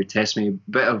 a bit of your testimony,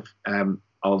 a bit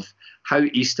of how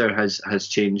Easter has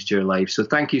changed your life. So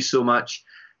thank you so much.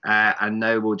 And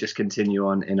now we'll just continue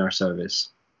on in our service.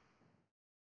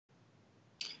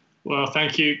 Well,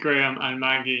 thank you, Graham and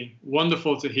Maggie.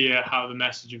 Wonderful to hear how the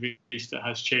message of Easter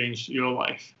has changed your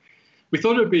life. We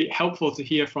thought it would be helpful to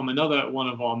hear from another one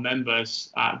of our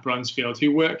members at Bruntsfield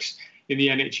who works in the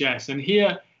NHS and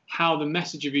hear how the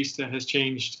message of Easter has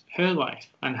changed her life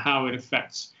and how it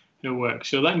affects her work.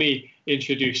 So let me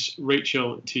introduce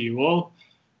Rachel to you all.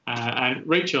 And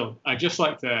Rachel, I'd just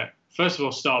like to first of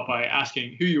all start by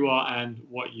asking who you are and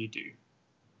what you do.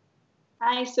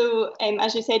 Hi, so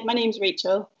as you said, my name's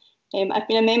Rachel. I've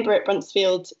been a member at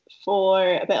Bruntsfield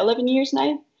for about 11 years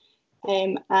now,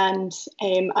 and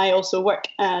I also work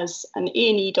as an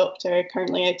A&E doctor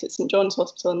currently out at St John's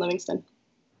Hospital in Livingston.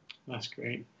 That's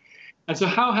great. And so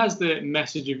how has the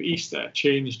message of Easter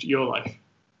changed your life?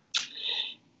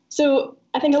 So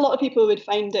I think a lot of people would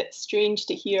find it strange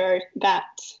to hear that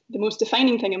the most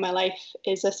defining thing in my life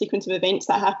is a sequence of events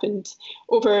that happened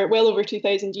well over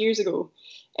 2,000 years ago.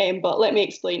 But let me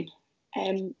explain.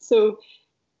 So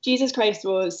Jesus Christ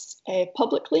was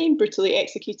publicly and brutally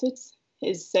executed.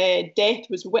 His death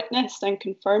was witnessed and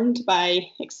confirmed by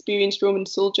experienced Roman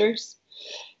soldiers.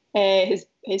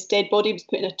 His dead body was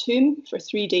put in a tomb for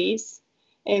 3 days,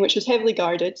 which was heavily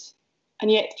guarded.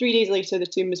 And yet 3 days later, the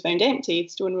tomb was found empty, the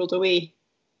stone rolled away.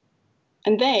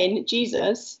 And then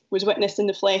Jesus was witnessed in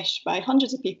the flesh by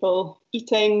hundreds of people,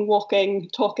 eating, walking,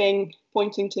 talking,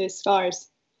 pointing to his scars.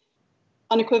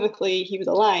 Unequivocally, he was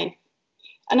alive.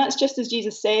 And that's just as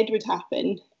Jesus said would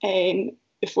happen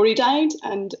before he died,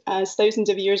 and as thousands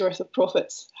of years worth of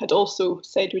prophets had also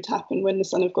said would happen when the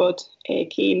Son of God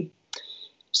came.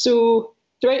 So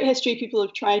throughout history, people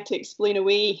have tried to explain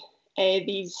away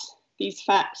these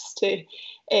facts to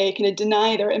kind of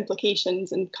deny their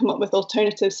implications and come up with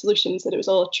alternative solutions, that it was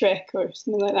all a trick or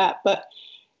something like that. But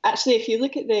actually, if you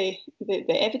look at the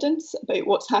evidence about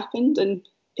what's happened, and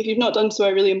if you've not done so, I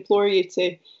really implore you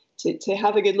to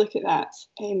have a good look at that.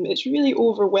 It's really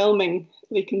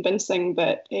overwhelmingly convincing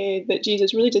that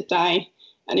Jesus really did die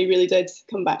and he really did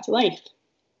come back to life.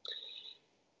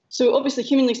 So obviously,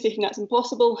 humanly speaking, that's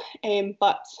impossible,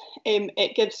 but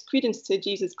it gives credence to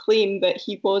Jesus' claim that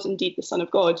he was indeed the Son of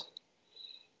God.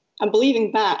 And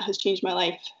believing that has changed my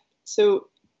life. So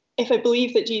if I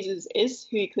believe that Jesus is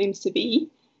who he claims to be,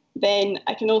 then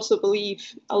I can also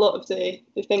believe a lot of the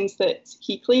things that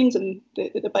he claims and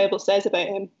the Bible says about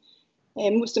him.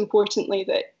 Most importantly,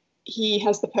 that he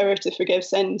has the power to forgive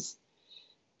sins.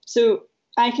 So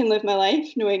I can live my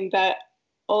life knowing that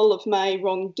all of my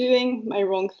wrongdoing, my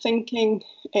wrong thinking,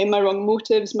 my wrong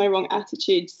motives, my wrong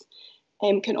attitudes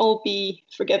can all be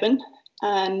forgiven,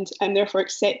 and I'm therefore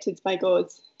accepted by God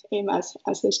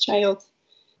as his child.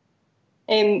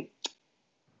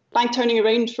 By turning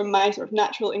around from my sort of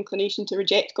natural inclination to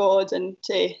reject God and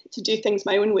to do things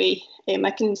my own way,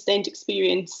 I can instead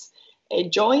experience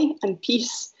joy and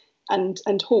peace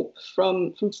and hope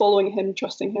from following him,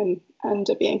 trusting him, and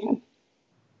obeying him.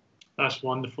 That's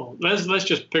wonderful. Let's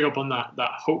just pick up on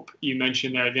that hope you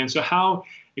mentioned there at the end. So how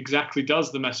exactly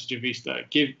does the message of Easter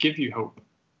give you hope?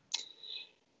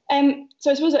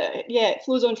 So I suppose it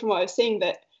flows on from what I was saying,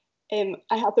 that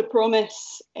I have the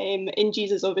promise in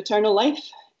Jesus of eternal life.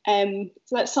 So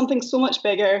that's something so much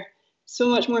bigger, so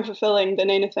much more fulfilling than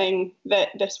anything that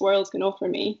this world can offer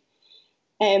me.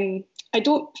 I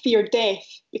don't fear death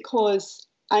because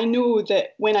I know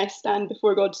that when I stand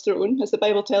before God's throne, as the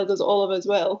Bible tells us all of us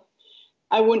will,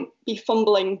 I won't be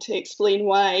fumbling to explain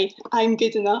why I'm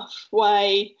good enough,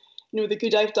 why the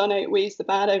good I've done outweighs the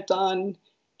bad I've done.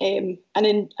 And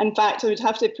in fact, I would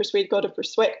have to persuade God of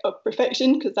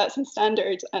perfection, because that's his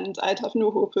standard, and I'd have no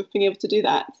hope of being able to do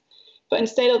that. But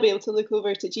instead, I'll be able to look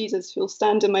over to Jesus, who'll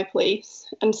stand in my place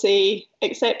and say,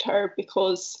 accept her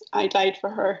because I died for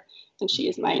her and she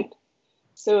is mine.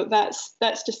 So that's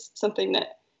just something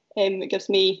that gives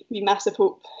me massive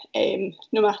hope,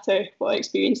 no matter what I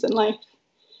experience in life.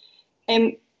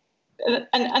 And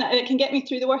it can get me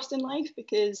through the worst in life,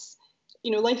 because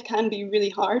life can be really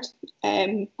hard,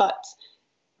 but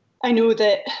I know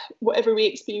that whatever we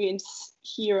experience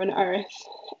here on earth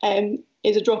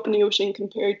is a drop in the ocean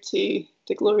compared to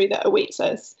the glory that awaits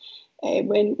us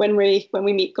when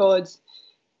we meet God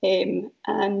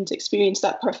and experience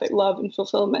that perfect love and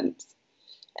fulfillment.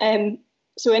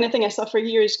 So anything I suffer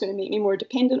here is going to make me more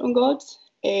dependent on God,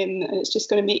 and it's just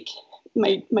going to make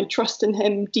my trust in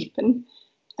him deepen,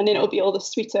 and then it'll be all the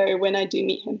sweeter when I do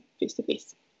meet him face to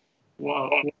face. Wow,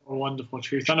 what a wonderful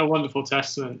truth, and a wonderful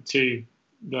testament to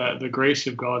the grace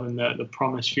of God and the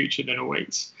promised future that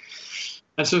awaits.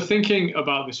 And so thinking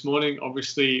about this morning,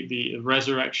 obviously the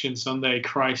Resurrection Sunday,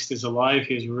 Christ is alive,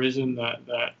 he has risen,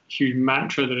 that huge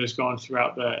mantra that has gone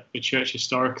throughout the church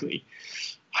historically.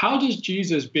 How does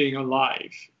Jesus being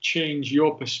alive change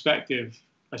your perspective,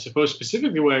 I suppose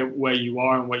specifically where you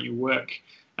are and where you work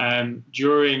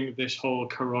during this whole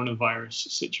coronavirus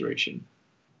situation?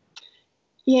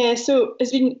 Yeah, so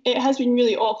it has been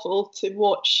really awful to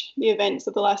watch the events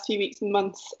of the last few weeks and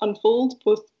months unfold,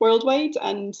 both worldwide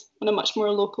and on a much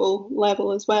more local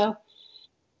level as well.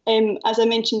 As I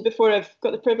mentioned before, I've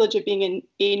got the privilege of being an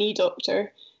A&E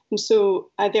doctor, and so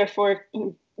I therefore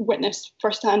witnessed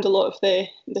firsthand a lot of the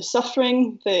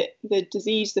suffering, the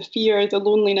disease, the fear, the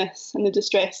loneliness and the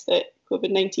distress that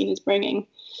COVID-19 is bringing.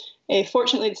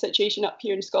 Fortunately, the situation up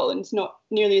here in Scotland is not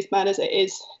nearly as bad as it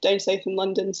is down south in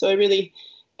London, so I really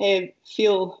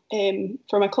feel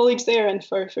for my colleagues there and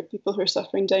for people who are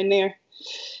suffering down there.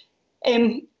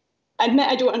 I admit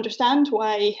I don't understand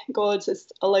why God has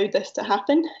allowed this to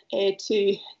happen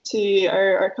to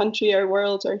our country, our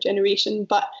world, our generation,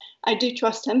 but I do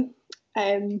trust him.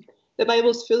 The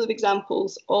Bible's full of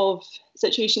examples of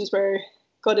situations where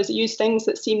God has used things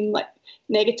that seem like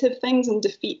negative things in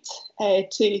defeat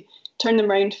to turn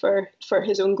them around for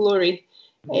his own glory.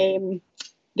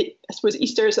 I suppose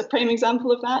Easter is a prime example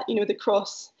of that. The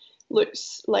cross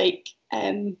looks like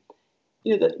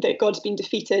that God's been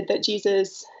defeated, that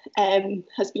Jesus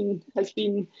has been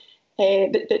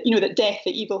that death,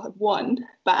 that evil have won,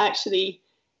 but actually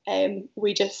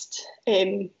we just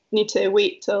need to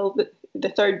wait till the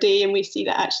third day and we see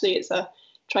that actually it's a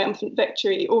triumphant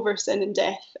victory over sin and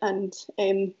death, and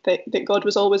that God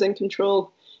was always in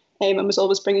control and was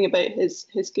always bringing about his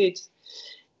good.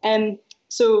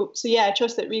 So yeah, I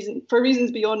trust that for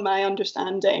reasons beyond my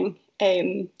understanding,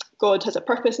 God has a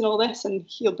purpose in all this, and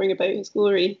he'll bring about his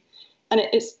glory. And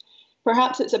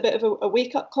perhaps it's a bit of a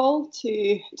wake-up call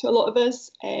to a lot of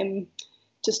us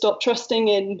to stop trusting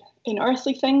in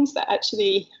earthly things that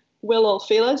actually will all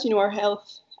fail us. Our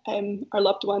health, our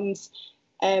loved ones.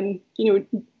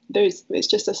 It's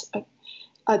just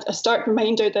a stark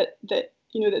reminder that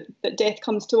death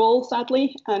comes to all,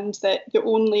 sadly, and that the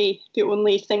only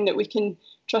thing that we can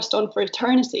trust on for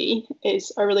eternity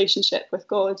is our relationship with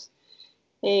God.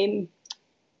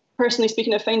 Personally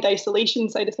speaking, I find the isolation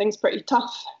side of things pretty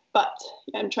tough, but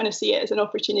I'm trying to see it as an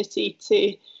opportunity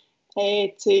to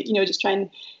just try and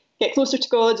get closer to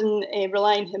God and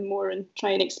rely on him more, and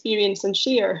try and experience and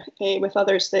share with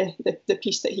others the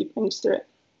peace that he brings through it.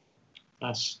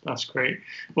 That's great.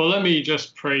 Well, let me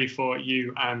just pray for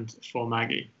you and for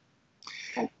Maggie.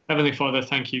 Okay. Heavenly Father,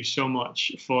 thank you so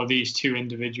much for these two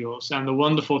individuals and the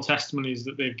wonderful testimonies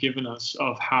that they've given us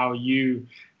of how you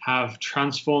have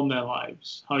transformed their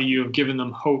lives, how you have given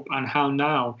them hope, and how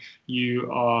now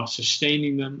you are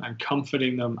sustaining them and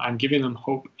comforting them and giving them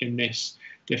hope in this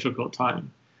difficult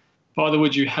time. Father,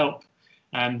 would you help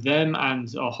them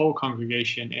and our whole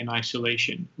congregation in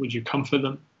isolation? Would you comfort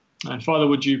them? And Father,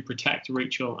 would you protect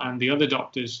Rachel and the other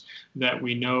doctors that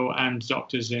we know and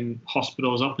doctors in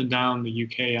hospitals up and down the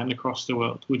UK and across the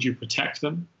world? Would you protect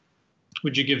them?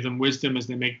 Would you give them wisdom as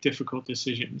they make difficult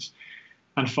decisions?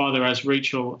 And Father, as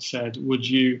Rachel said, would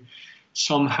you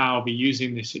somehow be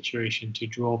using this situation to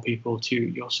draw people to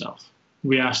yourself?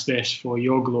 We ask this for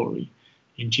your glory.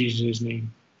 In Jesus'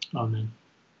 name, amen.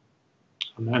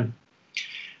 Amen.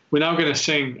 We're now going to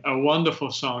sing a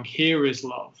wonderful song, Here is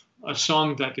Love, a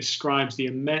song that describes the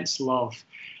immense love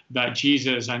that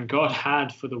Jesus and God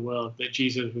had for the world, that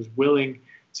Jesus was willing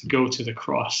to go to the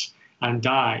cross and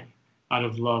die out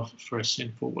of love for a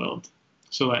sinful world.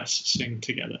 So let's sing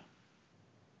together.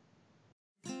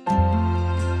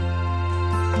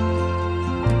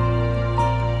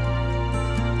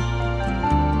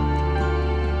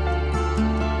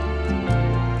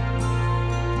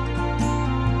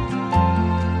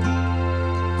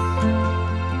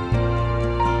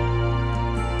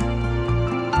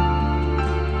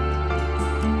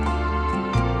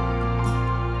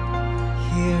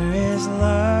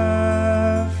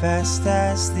 Vast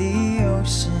as the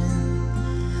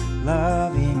ocean,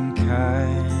 loving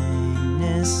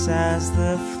kindness as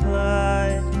the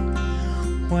flood.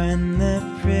 When the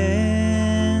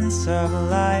Prince of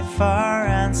Life, our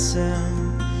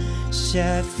ransom,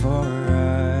 shed for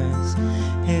us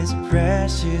his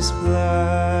precious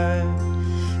blood.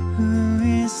 Who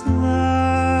is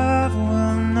love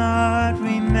will not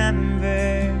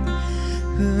remember,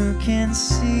 who can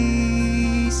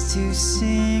cease to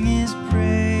sing his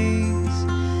praise.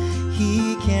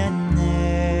 He can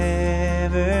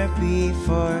never be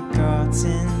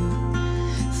forgotten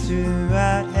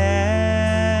throughout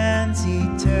heaven's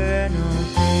eternal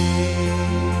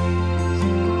days.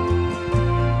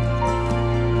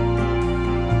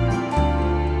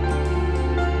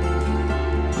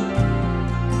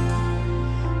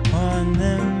 On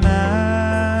the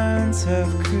mount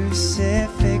of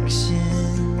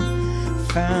crucifixion,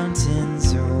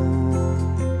 fountains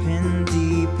open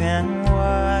deep and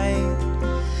wide.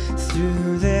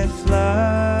 Through the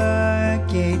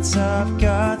floodgates of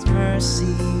God's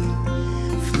mercy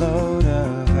flowed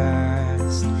a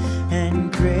vast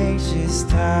and gracious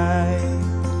tide.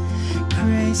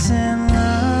 Grace and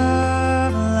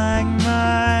love like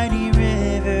mighty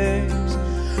rivers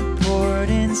poured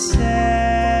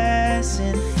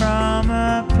incessant from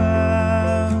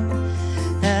above.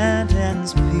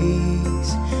 Heaven's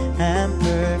peace and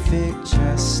perfect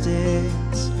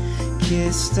justice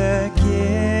kissed a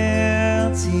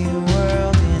guilty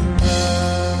world in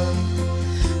love.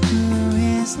 Who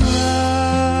is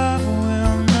love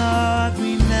will not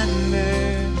remember,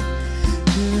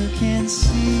 who can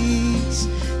cease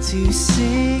to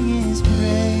sing his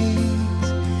praise.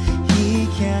 He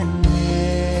can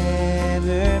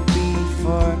never be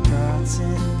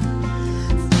forgotten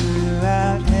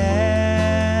throughout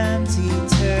heaven's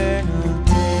eternal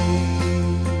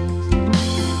days.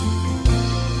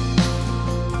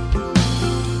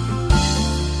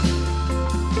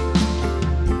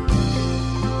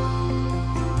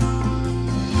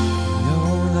 No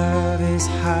love is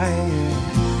higher,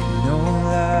 no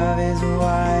love is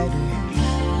wider,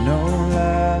 no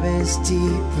love is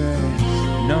deeper,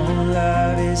 no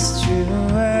love is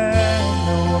truer,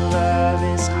 no love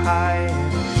is higher,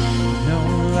 no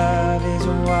love is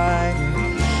wider,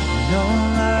 no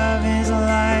love is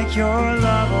like your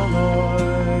love, O Lord.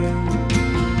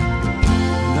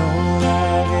 No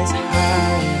love is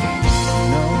higher,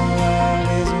 no love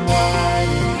is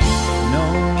wider, no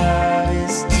love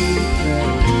is deeper,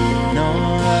 no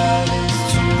love is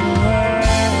truer,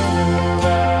 no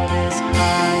love is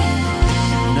higher,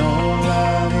 no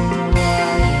love is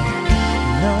wider,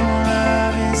 no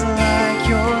love is like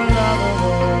your love, O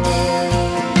Lord.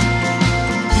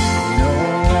 No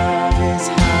love is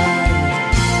higher,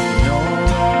 no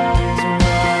love is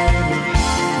wider,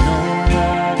 no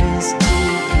love is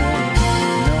deeper,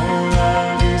 no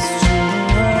love is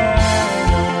truer,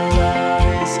 no love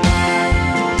is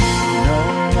higher, no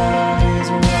love is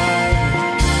wider,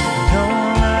 no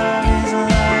love is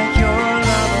like your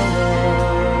love, O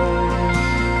Lord.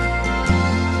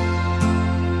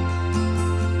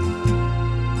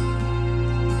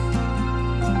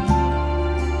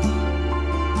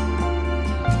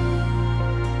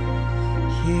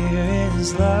 Here is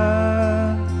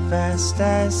love vast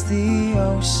as the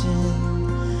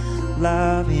ocean,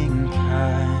 loving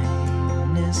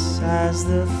kindness as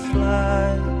the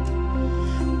flood.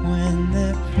 When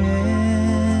the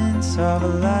Prince of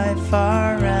Life,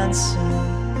 our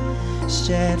ransom,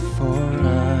 shed for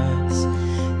us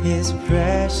his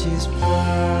precious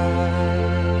blood.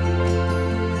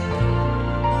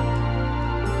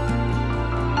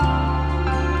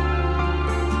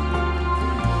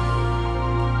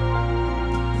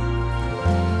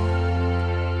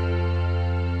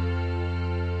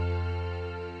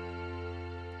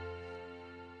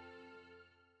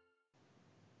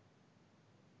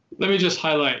 Let me just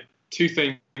highlight two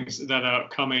things that are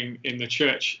coming in the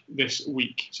church this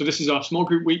week. So this is our small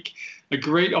group week, a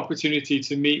great opportunity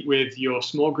to meet with your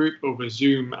small group over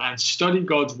Zoom and study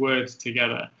God's word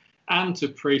together and to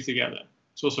pray together.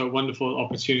 It's also a wonderful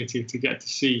opportunity to get to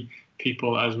see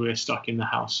people as we're stuck in the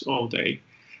house all day.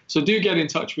 So do get in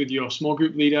touch with your small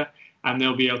group leader and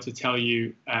they'll be able to tell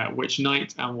you which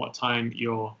night and what time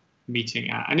you're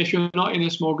meeting at. And if you're not in a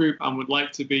small group and would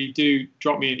like to be, do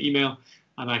drop me an email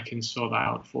and I can sort that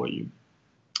out for you.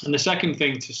 And the second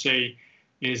thing to say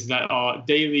is that our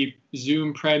daily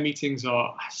Zoom prayer meetings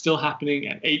are still happening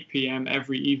at 8 p.m.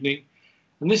 every evening.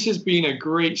 And this has been a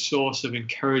great source of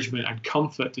encouragement and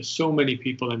comfort to so many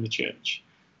people in the church.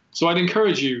 So I'd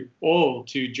encourage you all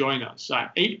to join us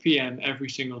at 8 p.m. every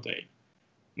single day.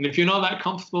 And if you're not that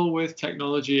comfortable with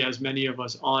technology, as many of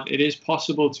us aren't, it is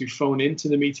possible to phone into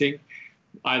the meeting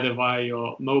either via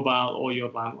your mobile or your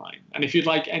landline. And if you'd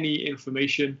like any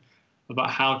information about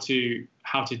how to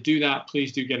do that,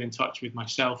 please do get in touch with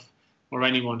myself or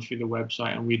anyone through the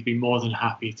website, and we'd be more than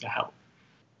happy to help.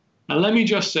 And let me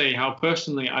just say how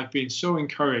personally I've been so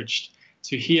encouraged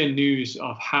to hear news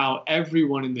of how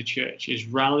everyone in the church is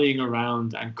rallying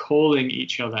around and calling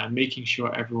each other and making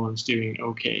sure everyone's doing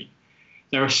okay.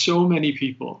 There are so many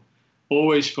people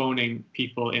always phoning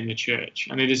people in the church,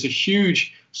 and it is a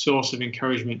huge source of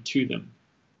encouragement to them.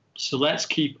 So let's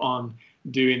keep on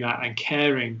doing that and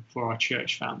caring for our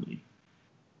church family.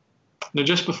 Now,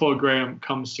 just before Graham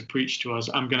comes to preach to us,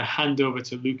 I'm going to hand over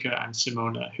to Luca and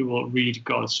Simona, who will read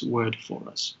God's word for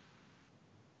us.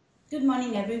 Good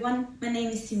morning, everyone. My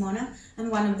name is Simona. I'm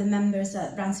one of the members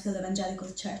at Bruntsfield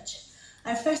Evangelical Church.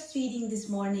 Our first reading this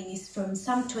morning is from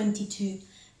Psalm 22,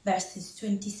 verses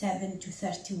 27 to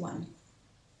 31.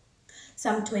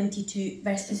 Psalm 22,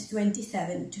 verses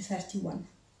 27 to 31.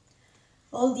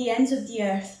 All the ends of the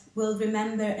earth will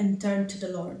remember and turn to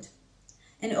the Lord,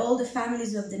 and all the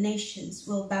families of the nations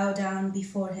will bow down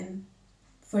before him.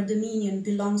 For dominion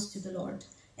belongs to the Lord,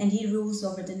 and he rules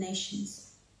over the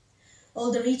nations.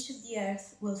 All the rich of the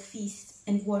earth will feast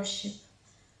and worship.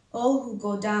 All who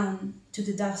go down to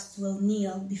the dust will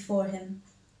kneel before him,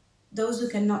 those who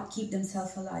cannot keep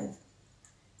themselves alive.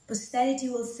 Posterity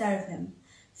will serve him.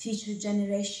 Future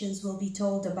generations will be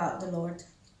told about the Lord.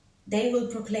 They will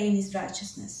proclaim his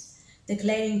righteousness,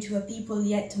 declaring to a people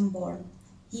yet unborn,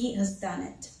 he has done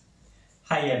it.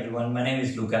 Hi everyone, my name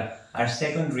is Luca. Our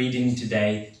second reading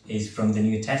today is from the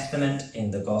New Testament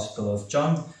in the Gospel of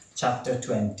John, chapter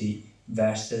 20,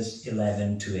 verses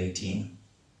 11 to 18.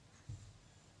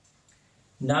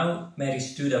 Now Mary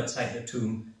stood outside the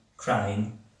tomb,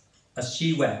 crying. As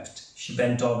she wept, she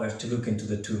bent over to look into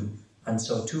the tomb and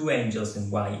saw two angels in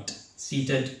white,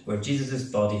 seated where Jesus'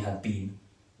 body had been,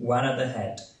 one at the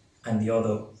head and the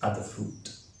other at the foot.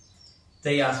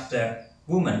 They asked her,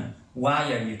 "Woman,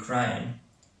 why are you crying?"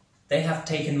 "They have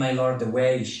taken my Lord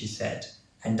away," she said,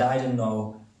 "and I don't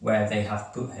know where they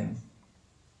have put him."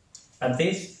 At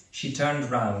this, she turned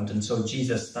round and saw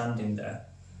Jesus standing there,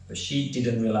 but she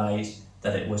didn't realize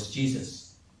that it was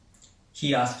Jesus.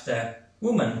 He asked her,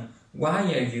 "Woman,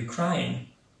 why are you crying?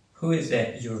 Who is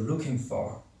it you're looking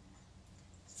for?"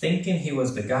 Thinking he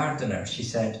was the gardener, she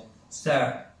said,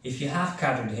 "Sir, if you have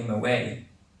carried him away,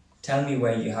 tell me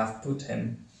where you have put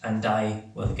him, and I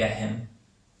will get him."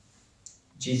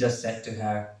 Jesus said to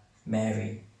her,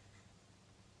 "Mary."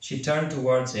 She turned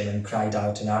towards him and cried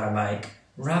out in Aramaic,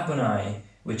 "Rabboni,"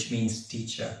 which means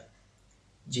teacher.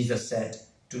 Jesus said,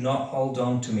 "Do not hold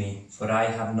on to me, for I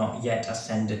have not yet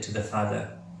ascended to the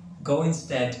Father. Go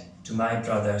instead to my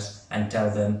brothers and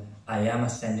tell them, I am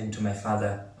ascending to my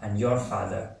Father and your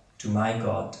Father, to my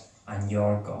God and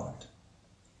your God."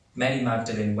 Mary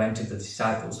Magdalene went to the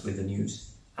disciples with the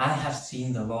news, "I have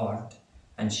seen the Lord,"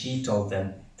 and she told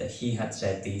them that he had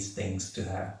said these things to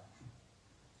her.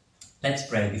 Let's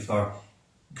pray before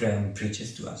Graham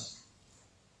preaches to us.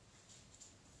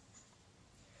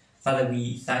 Father,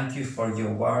 we thank you for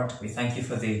your word. We thank you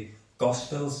for the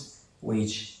Gospels,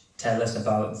 which tell us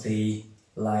about the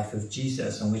life of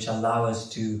Jesus and which allow us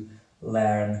to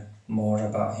learn more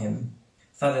about him.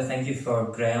 Father, thank you for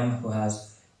Graham, who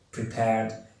has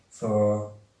prepared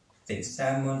for this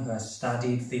sermon, who has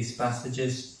studied these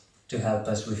passages to help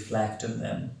us reflect on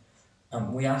them.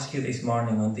 We ask you this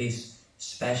morning, on this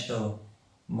special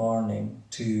morning,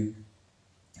 to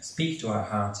speak to our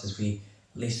hearts as we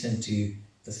listen to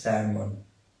the sermon,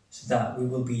 so that we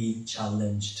will be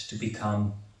challenged to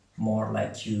become more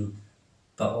like you,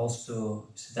 but also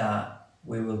so that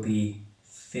we will be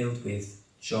filled with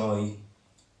joy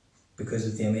because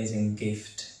of the amazing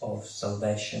gift of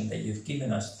salvation that you've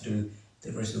given us through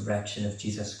the resurrection of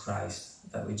Jesus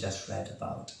Christ that we just read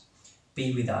about.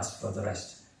 Be with us for the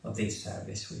rest of this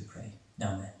service, we pray.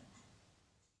 Amen.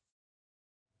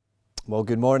 Well,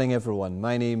 good morning, everyone.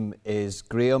 My name is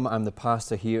Graham. I'm the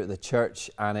pastor here at the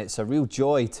church, and it's a real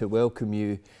joy to welcome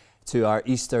you to our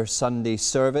Easter Sunday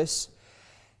service,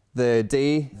 the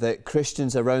day that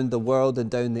Christians around the world and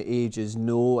down the ages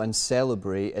know and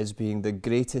celebrate as being the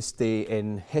greatest day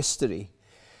in history.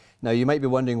 Now, you might be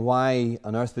wondering, why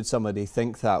on earth would somebody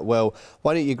think that? Well,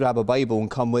 why don't you grab a Bible and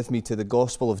come with me to the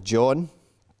Gospel of John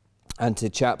and to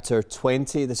chapter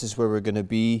 20. This is where we're going to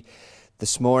be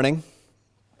this morning.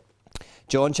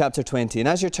 John chapter 20. And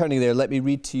as you're turning there, let me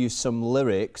read to you some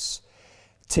lyrics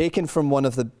taken from one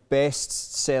of the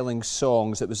best-selling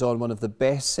songs that was on one of the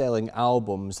best-selling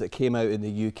albums that came out in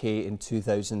the UK in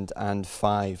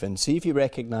 2005. And see if you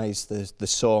recognise the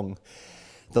song.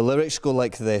 The lyrics go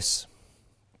like this.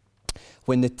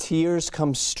 When the tears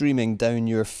come streaming down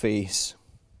your face,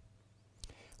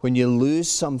 when you lose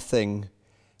something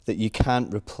that you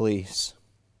can't replace,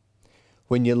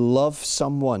 when you love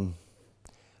someone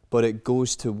but it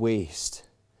goes to waste,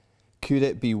 could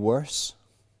it be worse?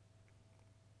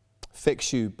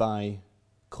 Fix You by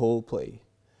Coldplay.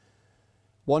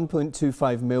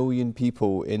 1.25 million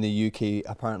people in the UK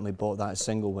apparently bought that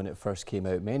single when it first came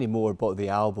out. Many more bought the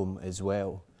album as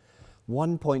well.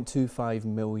 1.25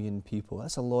 million people.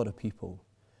 That's a lot of people.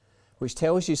 Which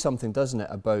tells you something, doesn't it,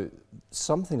 about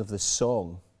something of the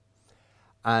song,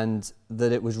 and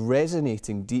that it was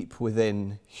resonating deep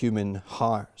within human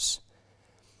hearts.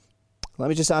 Let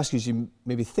me just ask you, as you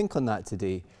maybe think on that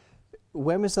today,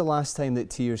 when was the last time that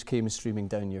tears came streaming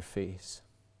down your face?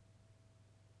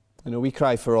 You know, we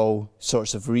cry for all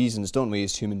sorts of reasons, don't we,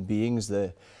 as human beings?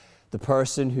 The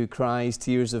person who cries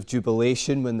tears of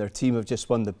jubilation when their team have just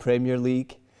won the Premier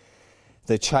League.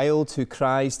 The child who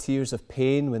cries tears of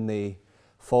pain when they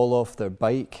fall off their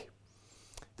bike.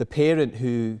 The parent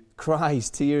who cries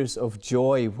tears of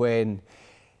joy when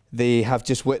they have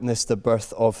just witnessed the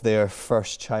birth of their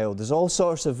first child. There's all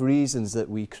sorts of reasons that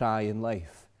we cry in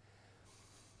life.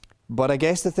 But I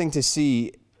guess the thing to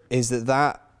see is that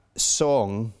that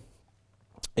song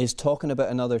is talking about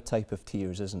another type of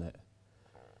tears, isn't it?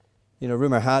 You know,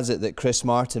 rumour has it that Chris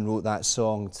Martin wrote that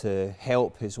song to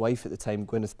help his wife at the time,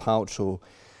 Gwyneth Paltrow,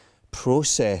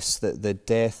 process the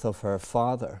death of her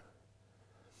father.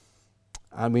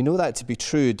 And we know that to be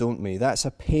true, don't we? That's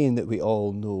a pain that we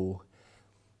all know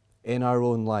in our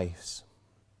own lives.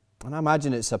 And I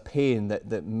imagine it's a pain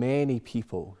that many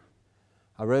people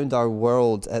around our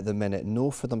world at the minute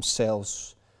know for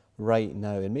themselves right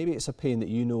now. And maybe it's a pain that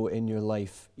you know in your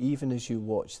life even as you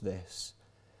watch this.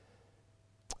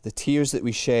 The tears that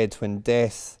we shed when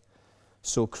death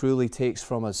so cruelly takes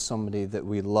from us somebody that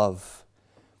we love.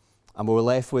 And we're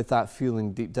left with that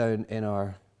feeling deep down in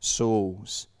our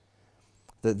souls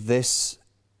that this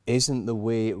isn't the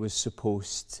way it was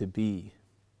supposed to be.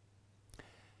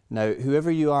 Now,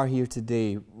 whoever you are here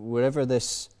today, wherever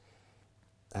this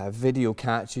video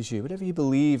catches you, whatever you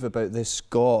believe about this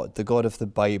God, the God of the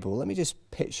Bible, let me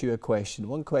just pitch you a question,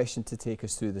 one question to take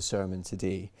us through the sermon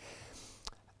today.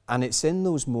 And it's in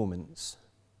those moments,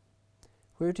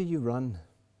 where do you run?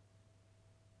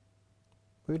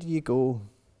 Where do you go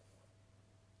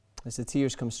as the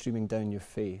tears come streaming down your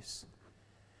face?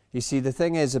 You see, the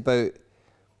thing is about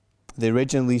the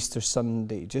original Easter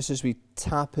Sunday, just as we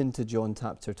tap into John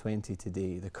chapter 20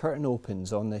 today, the curtain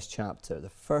opens on this chapter, the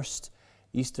first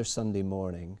Easter Sunday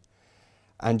morning,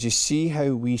 and you see how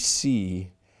we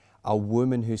see a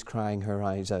woman who's crying her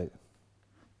eyes out.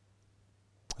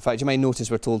 In fact, you might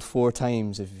notice we're told 4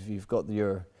 times, if you've got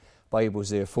your Bibles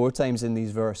there, 4 times in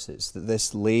these verses that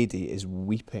this lady is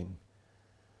weeping.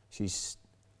 She's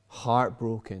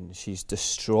heartbroken, she's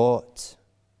distraught,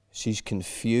 she's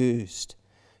confused,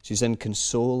 she's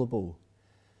inconsolable.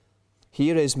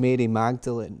 Here is Mary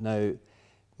Magdalene. Now,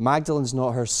 Magdalene's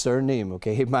not her surname,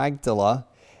 okay? Magdala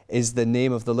is the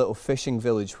name of the little fishing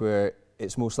village where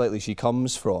it's most likely she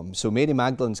comes from. So Mary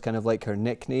Magdalene's kind of like her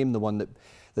nickname, the one that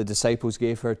the disciples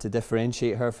gave her to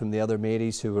differentiate her from the other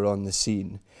Marys who were on the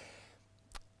scene.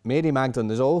 Mary Magdalene,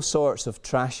 there's all sorts of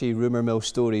trashy rumour mill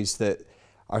stories that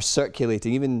are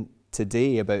circulating even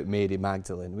today about Mary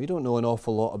Magdalene. We don't know an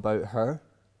awful lot about her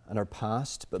and her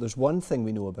past, but there's one thing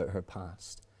we know about her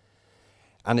past,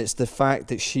 and it's the fact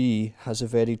that she has a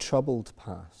very troubled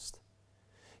past.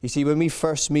 You see, when we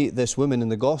first meet this woman in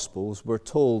the Gospels, we're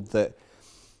told that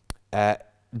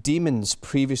demons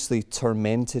previously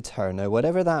tormented her. Now,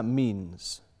 whatever that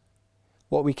means,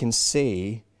 what we can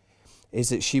say is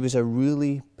that she was a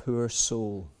really poor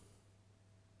soul.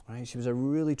 Right? She was a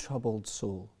really troubled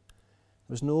soul.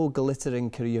 There was no glittering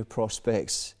career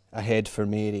prospects ahead for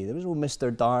Mary. There was no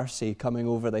Mr. Darcy coming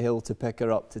over the hill to pick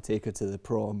her up to take her to the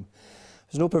prom.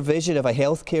 There's no provision of a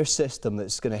healthcare system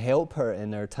that's going to help her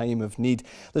in her time of need.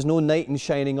 There's no knight in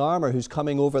shining armour who's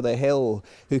coming over the hill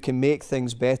who can make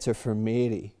things better for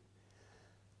Mary.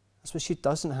 That's what she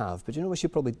doesn't have. But you know what she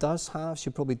probably does have? She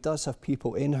probably does have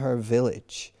people in her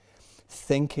village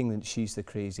thinking that she's the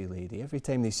crazy lady every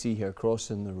time they see her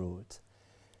crossing the road.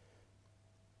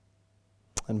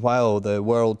 And while the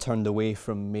world turned away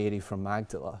from Mary from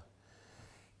Magdala,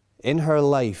 in her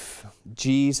life,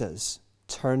 Jesus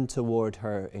turned toward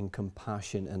her in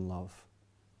compassion and love.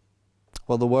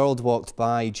 While the world walked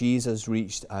by, Jesus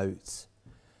reached out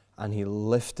and he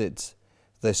lifted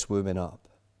this woman up.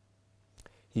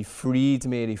 He freed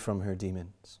Mary from her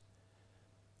demons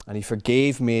and he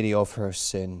forgave Mary of her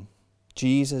sin.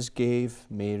 Jesus gave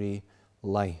Mary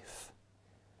life.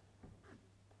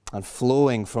 And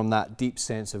flowing from that deep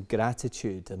sense of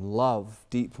gratitude and love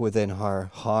deep within her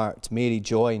heart, Mary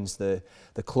joins the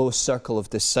close circle of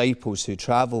disciples who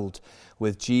travelled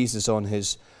with Jesus on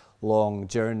his long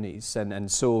journeys. And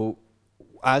so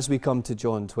as we come to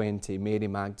John 20, Mary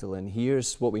Magdalene,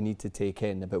 here's what we need to take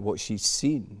in about what she's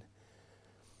seen.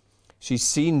 She's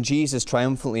seen Jesus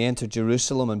triumphantly enter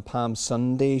Jerusalem on Palm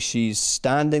Sunday. She's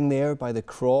standing there by the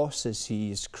cross as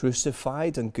he is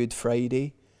crucified on Good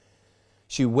Friday.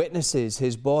 She witnesses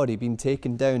his body being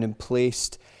taken down and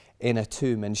placed in a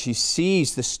tomb, and she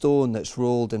sees the stone that's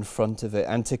rolled in front of it.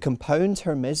 And to compound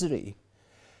her misery,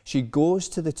 she goes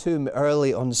to the tomb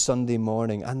early on Sunday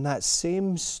morning, and that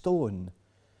same stone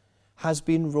has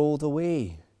been rolled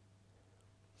away.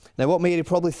 Now, what Mary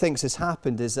probably thinks has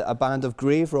happened is that a band of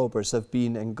grave robbers have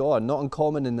been and gone. Not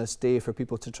uncommon in this day for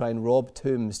people to try and rob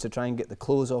tombs, to try and get the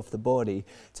clothes off the body,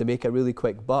 to make a really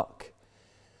quick buck.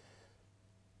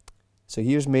 So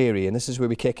here's Mary, and this is where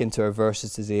we kick into our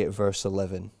verses today at verse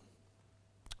 11.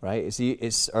 Right?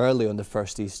 It's early on the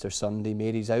first Easter Sunday.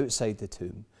 Mary's outside the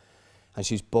tomb, and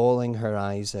she's bawling her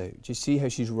eyes out. Do you see how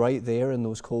she's right there in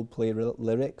those Coldplay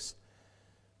lyrics?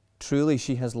 Truly,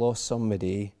 she has lost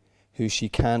somebody who she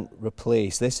can't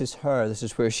replace. This is her. This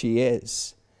is where she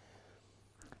is.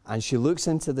 And she looks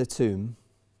into the tomb,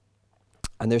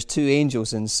 and there's two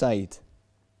angels inside.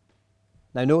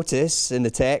 Now notice in the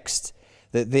text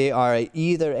that they are at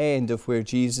either end of where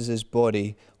Jesus'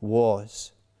 body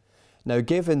was. Now,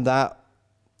 given that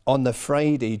on the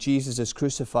Friday Jesus is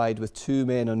crucified with two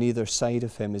men on either side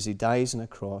of him as he dies on a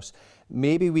cross,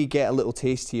 maybe we get a little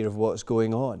taste here of what's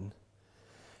going on.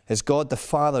 As God the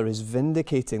Father is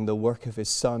vindicating the work of his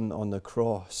Son on the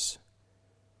cross.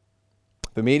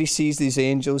 But Mary sees these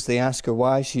angels. They ask her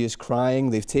why she is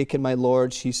crying. They've taken my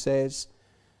Lord, she says.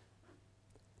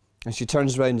 And she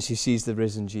turns around and she sees the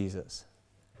risen Jesus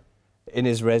in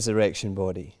his resurrection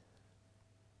body.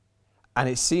 And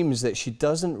it seems that she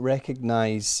doesn't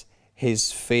recognize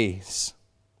his face.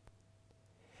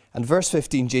 And verse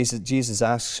 15, Jesus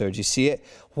asks her, do you see it?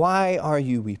 Why are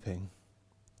you weeping?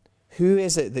 Who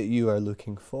is it that you are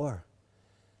looking for?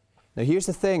 Now here's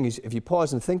the thing, is if you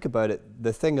pause and think about it,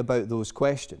 the thing about those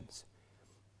questions,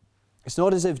 it's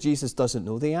not as if Jesus doesn't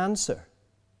know the answer.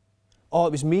 Oh,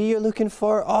 it was me you're looking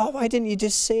for? Oh, why didn't you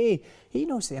just say? He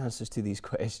knows the answers to these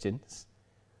questions.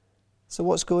 So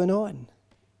what's going on?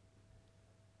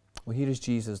 Well, here is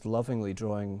Jesus lovingly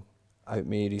drawing out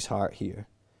Mary's heart here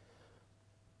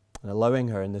and allowing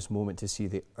her in this moment to see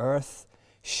the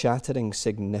earth-shattering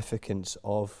significance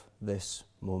of this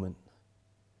moment.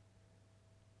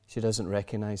 She doesn't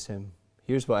recognize him.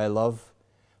 Here's what I love.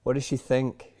 What does she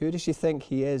think? Who does she think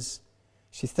he is?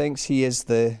 She thinks he is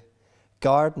the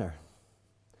gardener,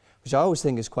 which I always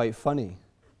think is quite funny,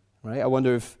 right? I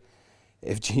wonder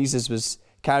if Jesus was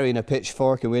carrying a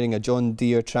pitchfork and wearing a John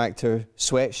Deere tractor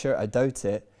sweatshirt. I doubt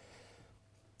it.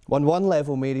 On one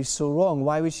level, Mary's so wrong.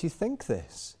 Why would she think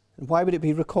this? And why would it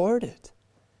be recorded?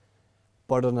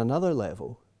 But on another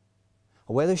level,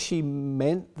 whether she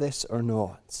meant this or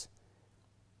not,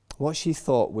 what she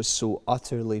thought was so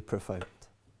utterly profound.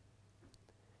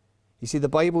 You see, the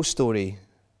Bible story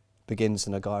begins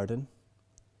in a garden.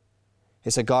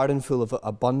 It's a garden full of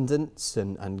abundance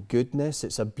and goodness.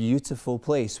 It's a beautiful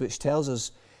place, which tells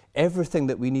us everything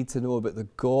that we need to know about the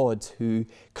God who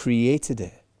created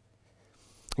it.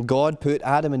 God put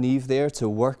Adam and Eve there to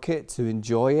work it, to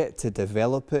enjoy it, to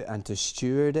develop it, and to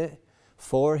steward it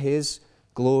for His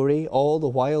glory, all the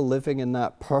while living in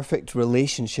that perfect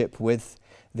relationship with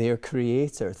their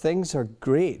Creator. Things are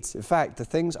great. In fact, the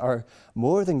things are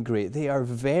more than great. They are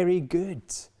very good.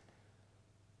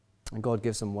 And God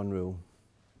gives them one rule.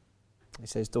 He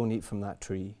says, don't eat from that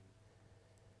tree.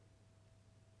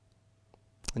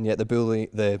 And yet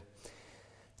the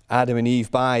Adam and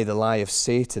Eve buy the lie of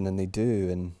Satan, and they do,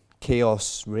 and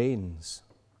chaos reigns.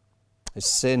 As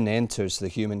sin enters the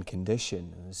human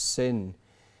condition, as sin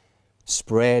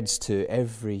spreads to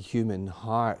every human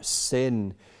heart,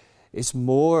 sin is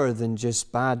more than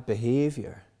just bad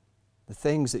behavior. The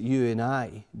things that you and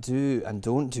I do and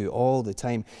don't do all the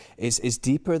time is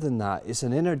deeper than that. It's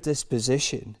an inner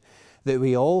disposition that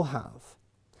we all have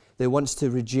that wants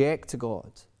to reject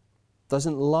God,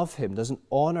 doesn't love Him, doesn't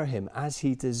honor Him as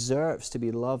He deserves to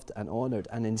be loved and honored,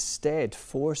 and instead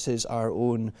forces our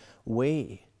own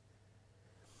way.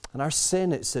 And our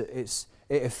sin, it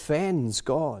offends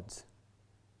God.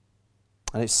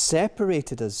 And it's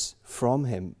separated us from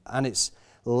Him, and it's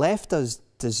left us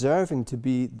deserving to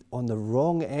be on the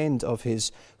wrong end of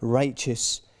His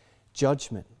righteous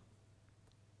judgment.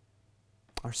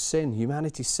 Our sin,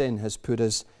 humanity's sin, has put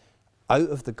us out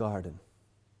of the garden,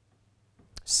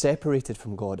 separated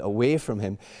from God, away from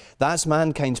Him. That's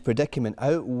mankind's predicament,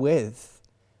 out with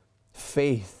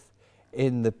faith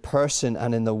in the person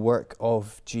and in the work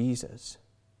of Jesus.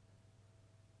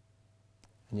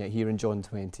 And yet here in John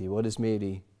 20, what is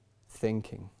Mary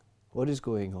thinking? What is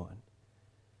going on?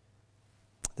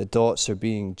 The dots are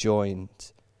being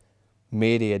joined.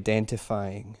 Mary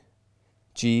identifying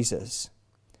Jesus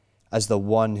as the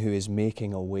one who is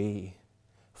making a way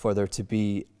for there to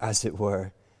be, as it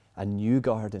were, a new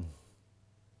garden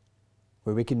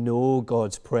where we can know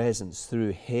God's presence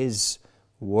through His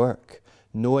work,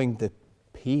 knowing the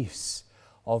peace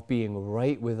of being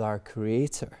right with our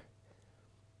Creator,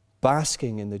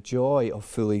 basking in the joy of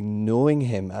fully knowing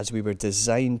Him as we were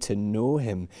designed to know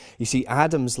Him. You see,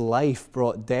 Adam's life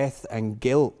brought death and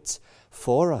guilt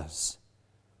for us.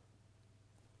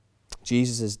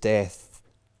 Jesus' death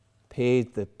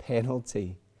paid the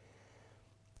penalty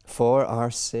for our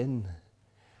sin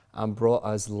and brought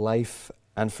us life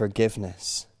and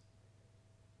forgiveness.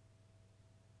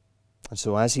 And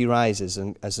so as He rises,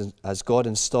 and as God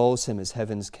installs Him as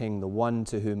heaven's King, the one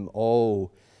to whom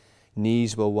all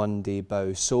knees will one day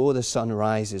bow, so the sun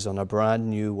rises on a brand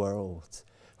new world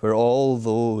where all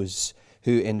those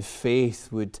who in faith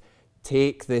would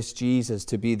take this Jesus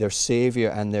to be their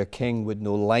Saviour and their King would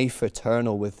know life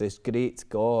eternal with this great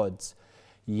God.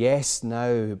 Yes,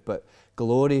 now, but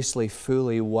gloriously,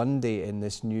 fully one day in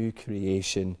this new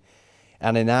creation.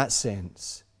 And in that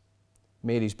sense,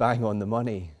 Mary's bang on the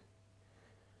money.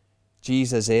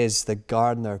 Jesus is the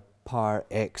gardener par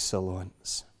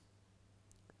excellence.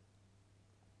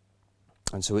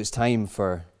 And so it's time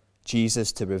for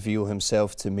Jesus to reveal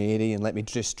Himself to Mary. And let me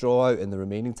just draw out, in the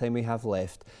remaining time we have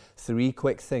left, 3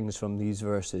 quick things from these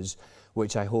verses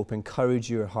which I hope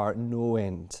encourage your heart no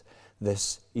end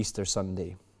this Easter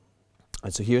Sunday.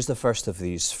 And so here's the first of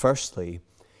these. Firstly,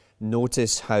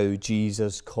 notice how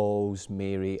Jesus calls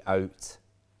Mary out.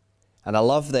 And I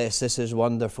love this. This is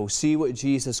wonderful. See what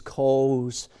Jesus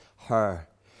calls her.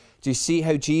 Do you see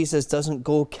how Jesus doesn't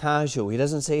go casual? He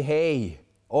doesn't say, hey,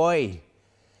 oi.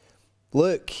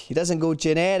 Look, He doesn't go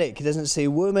generic. He doesn't say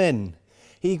woman.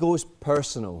 He goes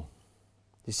personal.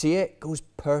 You see it? Goes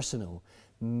personal.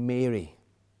 Mary.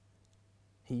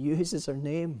 He uses her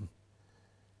name.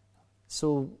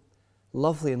 So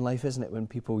lovely in life, isn't it, when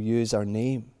people use our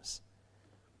names?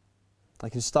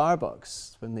 Like in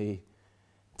Starbucks, when they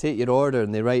take your order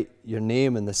and they write your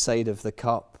name on the side of the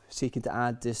cup, seeking to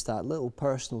add just that little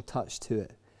personal touch to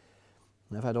it.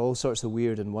 And I've had all sorts of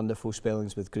weird and wonderful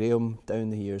spellings with Graham down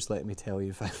the years, let me tell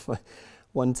you.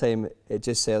 One time it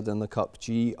just said on the cup,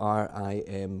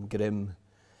 G-R-I-M, Grim,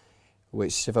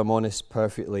 which, if I'm honest,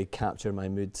 perfectly captured my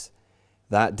mood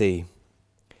that day.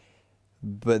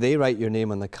 But they write your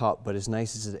name on the cup, but as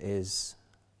nice as it is,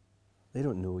 they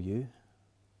don't know you.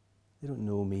 They don't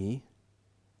know me.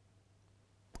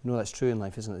 You know, that's true in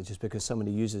life, isn't it? Just because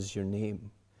somebody uses your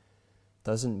name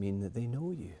doesn't mean that they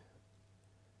know you.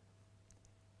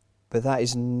 But that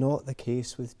is not the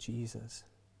case with Jesus.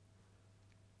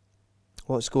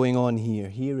 What's going on here?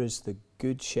 Here is the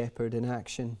Good Shepherd in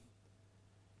action.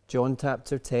 John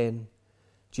chapter 10,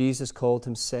 Jesus called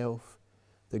Himself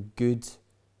the Good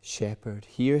Shepherd.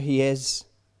 Here He is,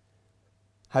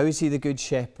 How is he the good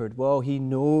shepherd? Well, he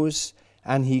knows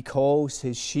and he calls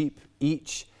his sheep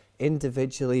each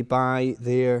individually by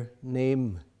their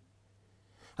name.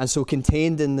 And so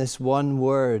contained in this one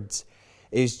word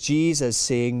is Jesus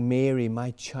saying, Mary,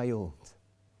 my child,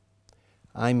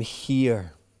 I'm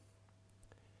here.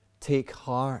 Take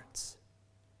heart.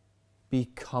 Be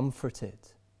comforted.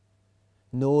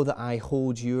 Know that I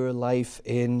hold your life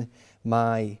in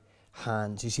my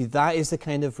hands. You see, that is the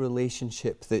kind of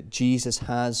relationship that Jesus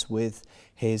has with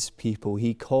his people.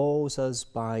 He calls us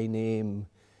by name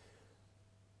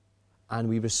and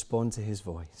we respond to his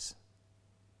voice.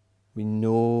 We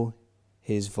know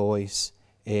his voice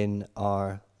in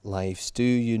our lives. Do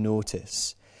you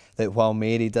notice that while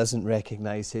Mary doesn't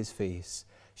recognize his face,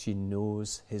 she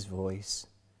knows his voice?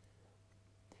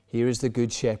 Here is the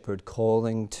good shepherd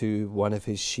calling to one of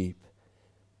his sheep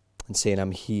and saying,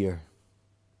 I'm here.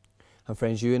 And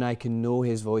friends, you and I can know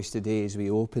his voice today as we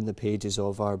open the pages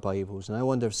of our Bibles. And I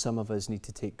wonder if some of us need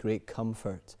to take great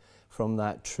comfort from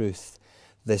that truth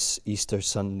this Easter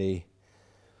Sunday.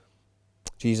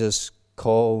 Jesus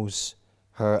calls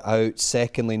her out.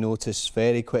 Secondly, notice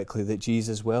very quickly that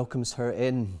Jesus welcomes her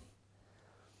in.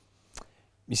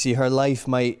 You see, her life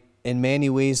might in many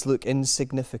ways look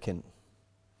insignificant.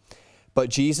 But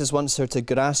Jesus wants her to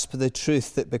grasp the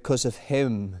truth that because of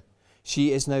him,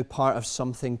 she is now part of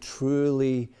something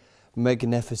truly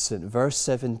magnificent. Verse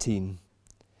 17.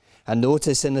 And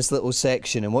notice in this little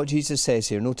section, and what Jesus says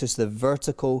here, notice the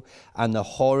vertical and the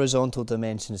horizontal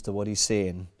dimensions to what he's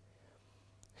saying.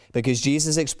 Because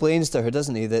Jesus explains to her,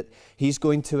 doesn't he, that he's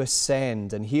going to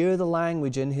ascend. And hear the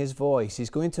language in his voice. He's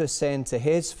going to ascend to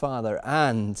his Father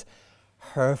and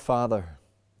her Father.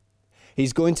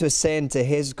 He's going to ascend to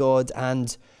his God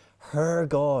and her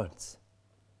God.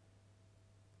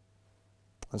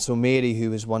 And so Mary, who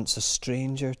was once a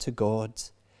stranger to God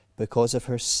because of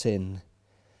her sin,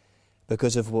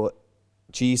 because of what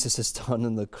Jesus has done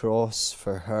on the cross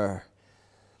for her,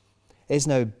 is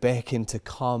now beckoned to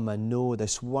come and know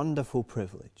this wonderful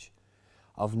privilege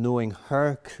of knowing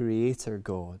her Creator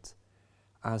God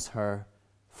as her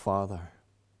Father.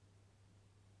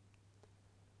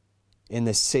 In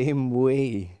the same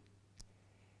way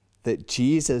that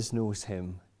Jesus knows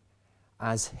him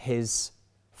as his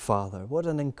Father. What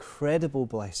an incredible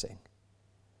blessing.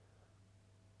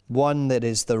 One that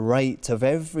is the right of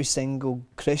every single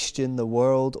Christian the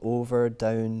world over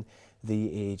down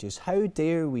the ages. How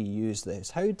dare we use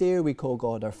this? How dare we call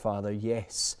God our Father?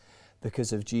 Yes,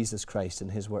 because of Jesus Christ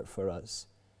and his work for us.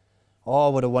 Oh,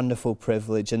 what a wonderful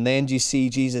privilege. And then do you see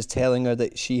Jesus telling her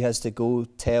that she has to go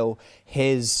tell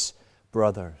his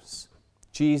brothers,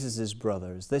 Jesus'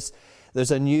 brothers.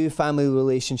 There's a new family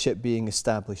relationship being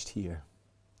established here.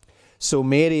 So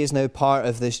Mary is now part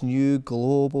of this new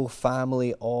global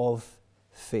family of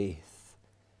faith.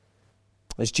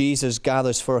 As Jesus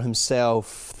gathers for himself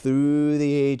through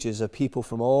the ages a people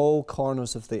from all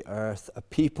corners of the earth, a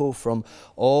people from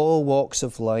all walks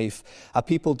of life, a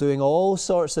people doing all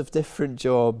sorts of different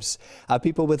jobs, a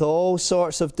people with all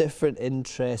sorts of different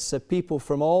interests, a people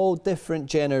from all different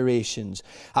generations,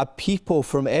 a people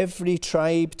from every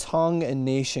tribe, tongue and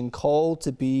nation called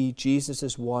to be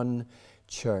Jesus' one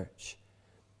church,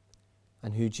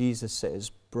 and who Jesus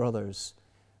says brothers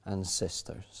and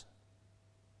sisters.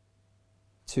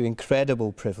 Two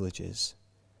incredible privileges.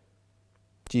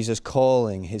 Jesus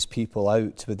calling his people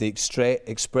out with the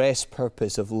express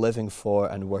purpose of living for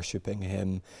and worshipping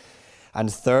him. And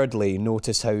thirdly,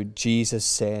 notice how Jesus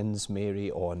sends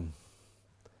Mary on.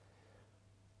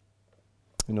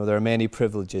 You know, there are many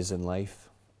privileges in life.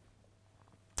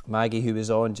 Maggie, who was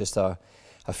on just a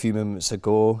few moments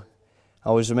ago, I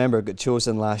always remember got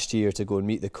chosen last year to go and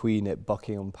meet the Queen at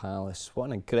Buckingham Palace. What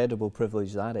an incredible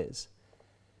privilege that is.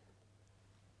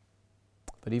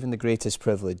 But even the greatest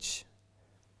privilege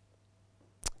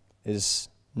is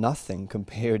nothing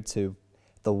compared to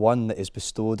the one that is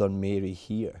bestowed on Mary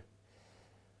here,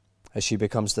 as she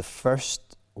becomes the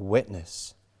first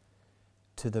witness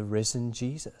to the risen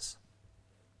Jesus.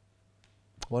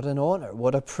 What an honor,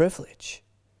 what a privilege.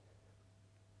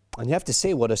 And you have to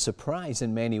say, what a surprise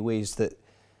in many ways that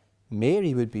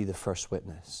Mary would be the first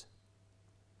witness.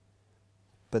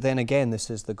 But then again, this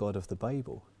is the God of the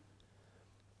Bible.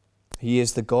 He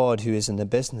is the God who is in the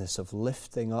business of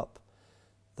lifting up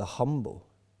the humble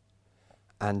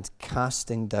and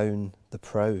casting down the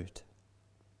proud.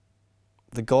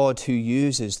 The God who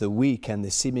uses the weak and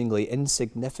the seemingly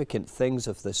insignificant things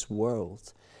of this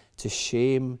world to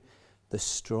shame the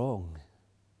strong.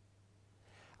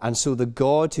 And so the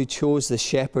God who chose the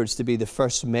shepherds to be the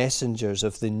first messengers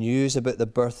of the news about the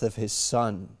birth of his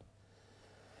Son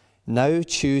now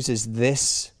chooses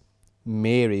this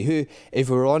Mary, who, if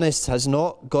we're honest, has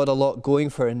not got a lot going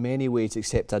for her in many ways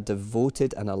except a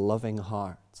devoted and a loving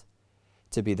heart,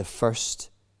 to be the first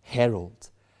herald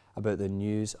about the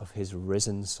news of his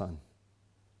risen Son.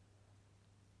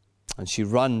 And she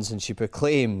runs and she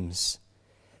proclaims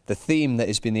the theme that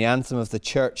has been the anthem of the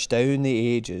church down the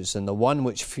ages and the one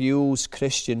which fuels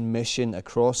Christian mission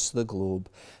across the globe,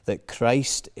 that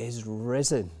Christ is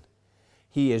risen.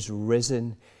 He is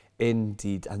risen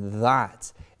indeed. And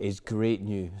that is great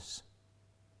news.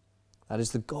 That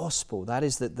is the gospel. That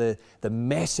is the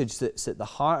message that's at the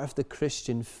heart of the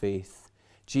Christian faith.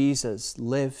 Jesus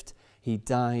lived, he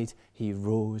died, he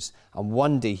rose, and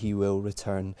one day he will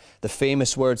return. The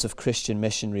famous words of Christian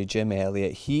missionary Jim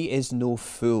Elliot, he is no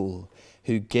fool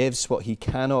who gives what he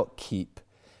cannot keep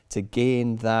to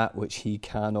gain that which he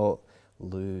cannot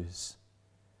lose.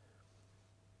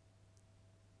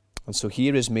 And so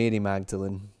here is Mary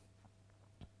Magdalene.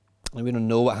 And we don't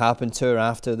know what happened to her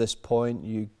after this point.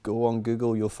 You go on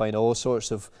Google, you'll find all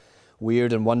sorts of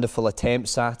weird and wonderful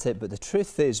attempts at it, but the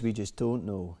truth is we just don't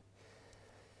know.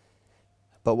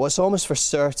 But what's almost for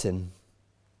certain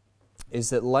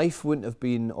is that life wouldn't have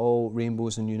been all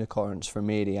rainbows and unicorns for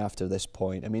Mary after this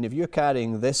point. I mean, if you're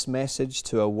carrying this message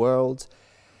to a world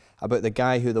about the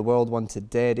guy who the world wanted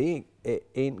dead, it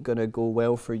ain't going to go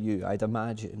well for you, I'd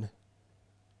imagine.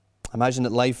 Imagine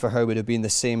that life for her would have been the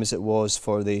same as it was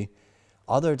for the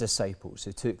other disciples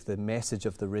who took the message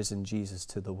of the risen Jesus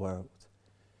to the world.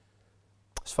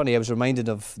 It's funny, I was reminded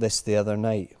of this the other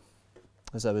night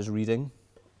as I was reading.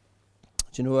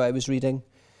 Do you know what I was reading?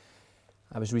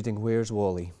 I was reading Where's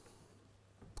Wally?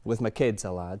 With my kids,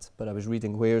 I'll add, but I was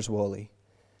reading Where's Wally?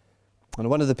 On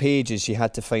one of the pages, you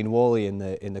had to find Wally in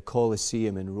the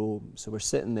Colosseum in Rome. So we're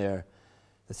sitting there,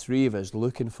 the three of us,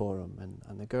 looking for him.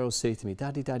 And the girls say to me,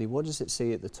 Daddy, Daddy, what does it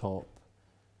say at the top?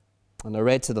 And I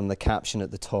read to them the caption at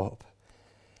the top.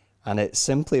 And it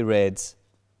simply read,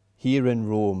 here in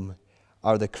Rome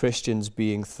are the Christians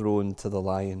being thrown to the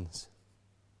lions.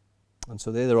 And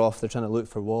so they're off, they're trying to look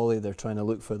for Wally, they're trying to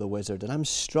look for the wizard. And I'm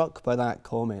struck by that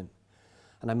comment.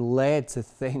 And I'm led to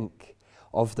think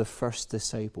of the first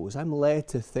disciples. I'm led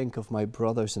to think of my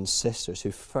brothers and sisters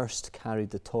who first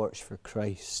carried the torch for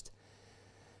Christ.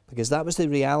 Because that was the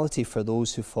reality for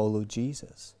those who followed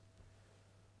Jesus.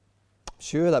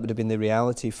 Sure, that would have been the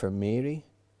reality for Mary.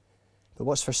 But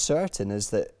what's for certain is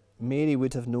that Mary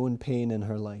would have known pain in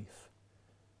her life.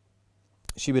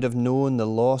 She would have known the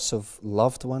loss of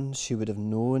loved ones. She would have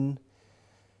known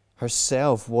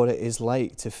herself what it is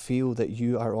like to feel that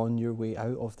you are on your way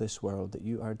out of this world, that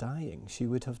you are dying. She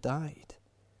would have died.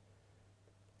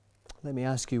 Let me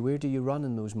ask you, where do you run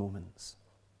in those moments?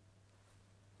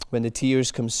 When the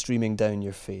tears come streaming down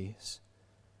your face,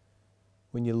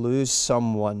 when you lose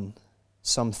someone,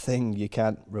 something you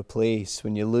can't replace,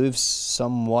 when you lose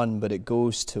someone but it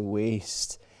goes to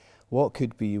waste, what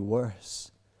could be worse?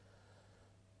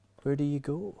 Where do you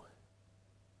go?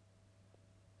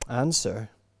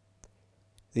 Answer,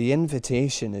 the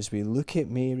invitation as we look at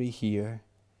Mary here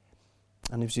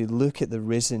and as we look at the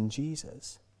risen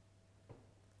Jesus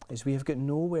is we have got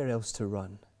nowhere else to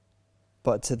run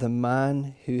but to the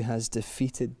man who has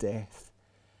defeated death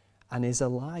and is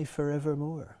alive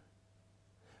forevermore.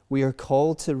 We are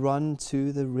called to run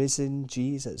to the risen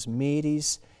Jesus.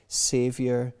 Mary's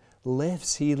Saviour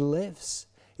lives. He lives.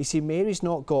 You see, Mary's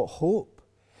not got hope.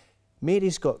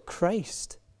 Mary's got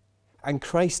Christ, and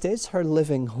Christ is her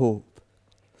living hope.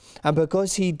 And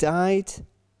because he died,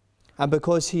 and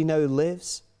because he now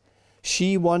lives,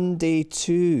 she one day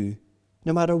too,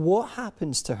 no matter what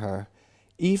happens to her,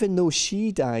 even though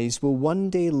she dies, will one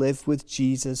day live with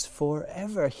Jesus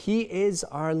forever. He is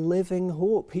our living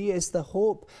hope. He is the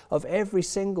hope of every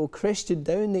single Christian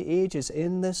down the ages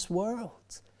in this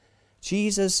world.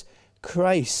 Jesus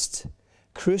Christ,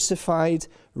 crucified,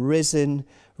 risen,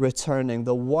 returning.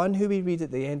 The one who we read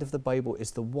at the end of the Bible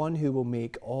is the one who will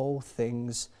make all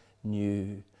things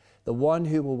new. The one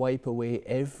who will wipe away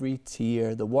every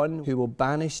tear. The one who will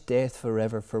banish death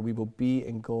forever, for we will be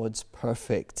in God's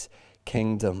perfect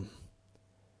kingdom.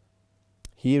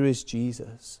 Here is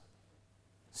Jesus,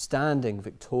 standing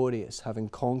victorious, having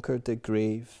conquered the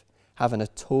grave, having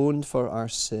atoned for our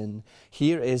sin.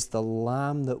 Here is the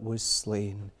Lamb that was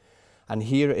slain. And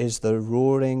here is the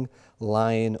roaring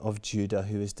Lion of Judah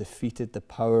who has defeated the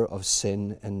power of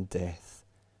sin and death.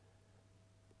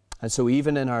 And so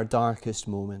even in our darkest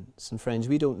moments, and friends,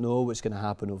 we don't know what's going to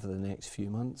happen over the next few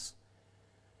months,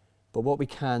 but what we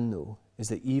can know is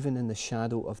that even in the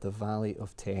shadow of the valley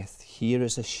of death, here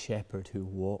is a shepherd who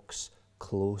walks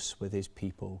close with his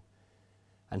people.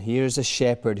 And here is a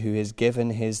shepherd who has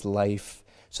given his life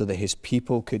so that his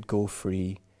people could go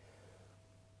free.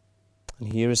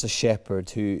 And here is a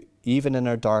shepherd who, even in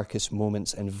our darkest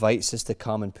moments, invites us to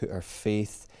come and put our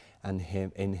faith in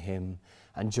him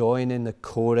and join in the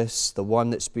chorus, the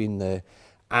one that's been the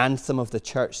anthem of the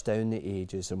church down the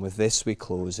ages. And with this we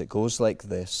close. It goes like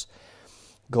this.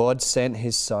 God sent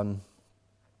his Son.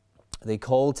 They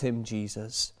called him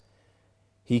Jesus.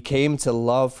 He came to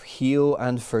love, heal,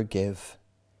 and forgive.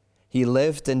 He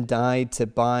lived and died to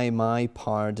buy my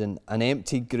pardon. An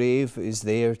empty grave is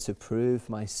there to prove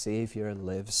my Saviour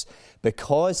lives.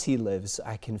 Because he lives,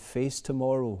 I can face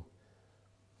tomorrow.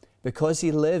 Because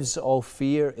he lives, all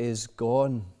fear is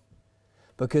gone.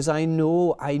 Because I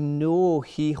know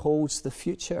he holds the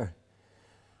future.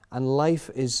 And life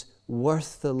is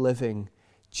worth the living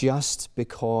just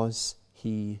because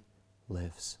he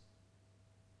lives.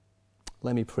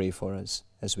 Let me pray for us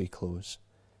as we close.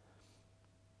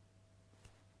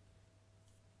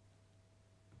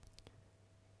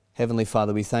 Heavenly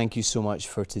Father, we thank you so much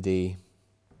for today.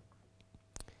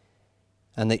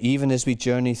 And that even as we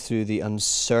journey through the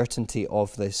uncertainty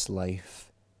of this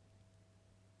life,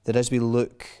 that as we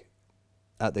look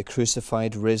at the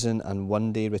crucified, risen, and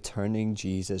one day returning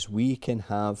Jesus, we can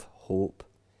have hope.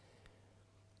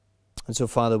 And so,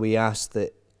 Father, we ask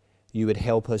that you would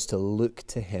help us to look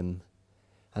to him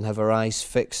and have our eyes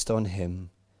fixed on him.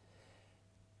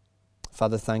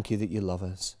 Father, thank you that you love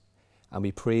us. And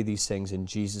we pray these things in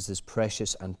Jesus'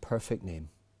 precious and perfect name.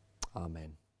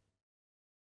 Amen.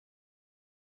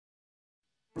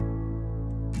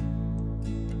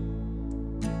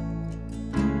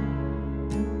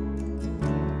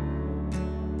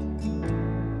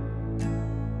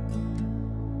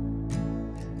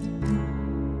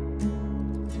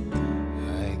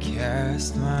 I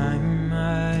cast my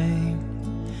mind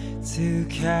to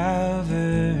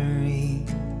Calvary,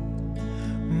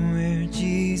 where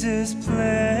Jesus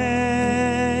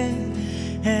bled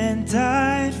and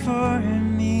died for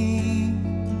me.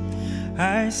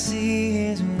 I see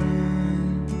his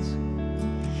wounds,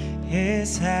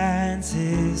 his hands,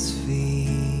 his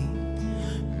feet,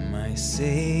 my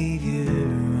Savior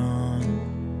on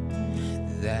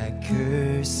that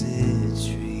cursed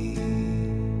tree.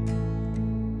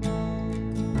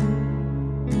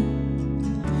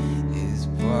 His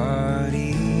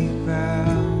body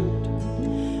bound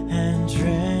and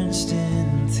drenched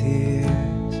in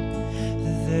tears,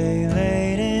 they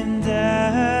laid him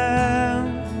down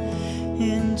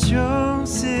in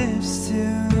Joseph's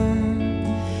tomb,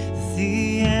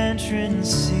 the entrance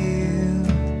sealed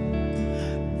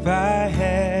by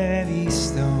heavy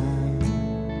stone.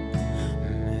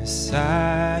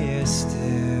 Messiah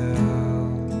still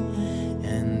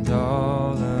and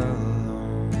all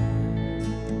alone.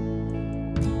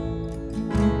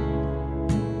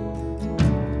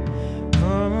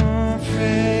 Oh,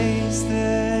 praise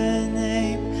the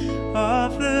name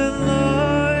of the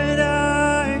Lord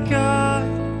our God.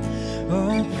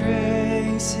 Oh,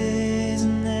 praise his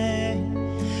name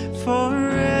forevermore.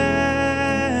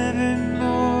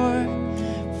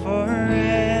 For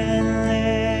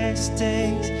endless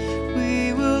days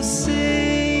we will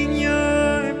sing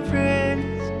your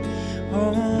praise.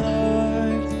 Oh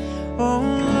Lord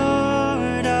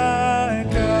our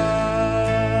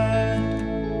God.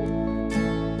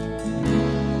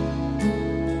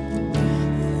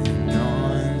 Then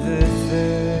on the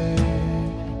third,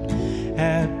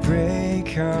 at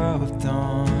break of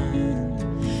dawn,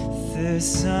 the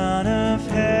Son of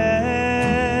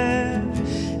Heaven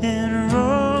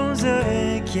rose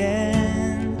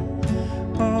again.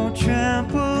 Oh,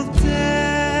 trampled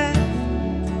death,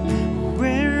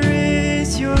 where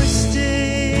is your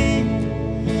sting?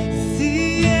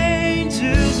 The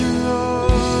angels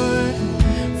roared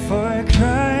for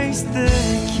Christ the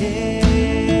King.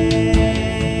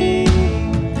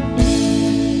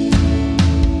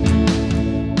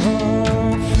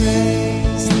 Oh,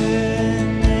 praise the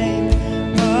name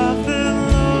of the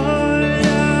Lord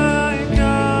our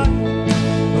God.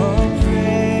 Oh,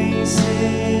 praise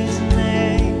his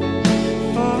name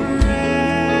forevermore.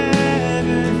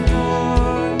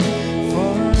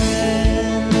 For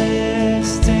endless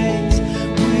days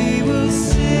we will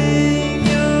sing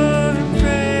your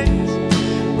praise.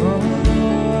 Oh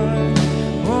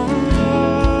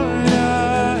Lord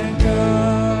our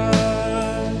God.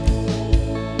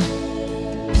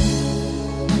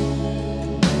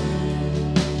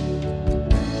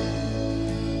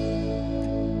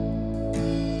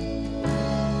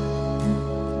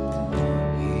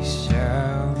 He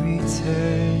shall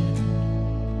return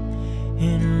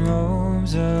in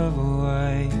robes of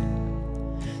white.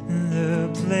 The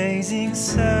blazing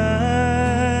sun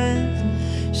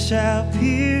shall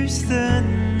pierce the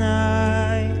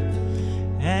night,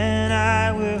 and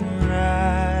I will rise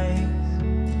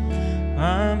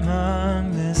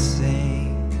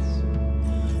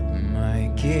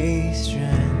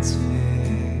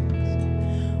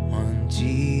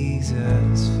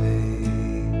Jesus' face.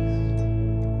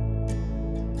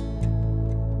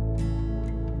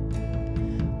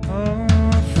 Oh,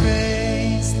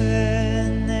 praise the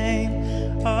name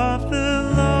of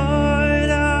the Lord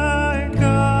our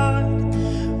God.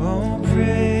 Oh,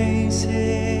 praise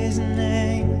his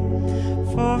name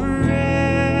forevermore.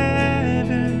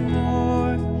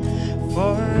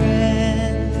 For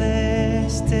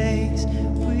endless days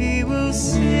we will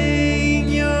sing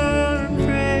your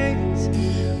praise.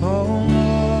 Oh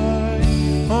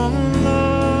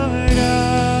Lord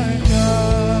our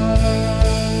God.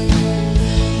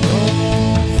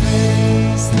 Oh,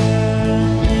 praise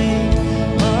the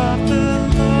name of the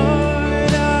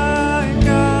Lord our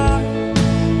God.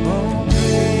 Oh,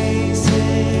 praise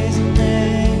his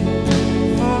name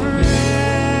forevermore.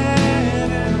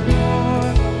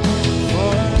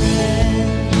 For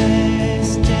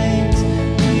endless days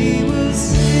we will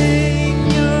sing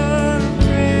your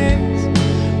praise.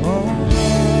 Oh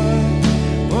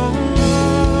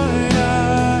Lord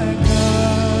our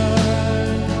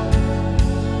God.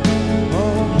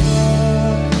 Oh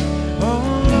Lord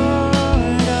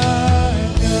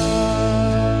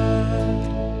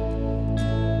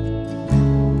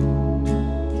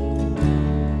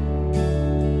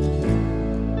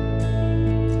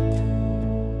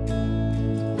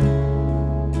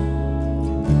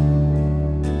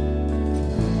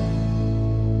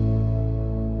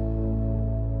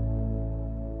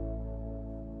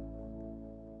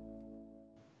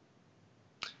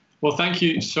Well, thank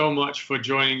you so much for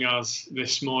joining us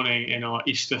this morning in our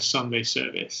Easter Sunday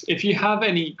service. If you have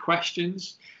any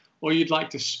questions or you'd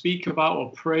like to speak about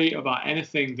or pray about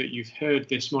anything that you've heard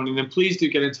this morning, then please do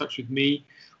get in touch with me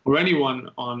or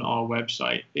anyone on our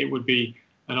website. It would be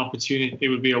an opportunity, it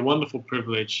would be a wonderful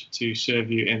privilege to serve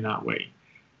you in that way.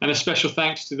 And a special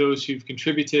thanks to those who've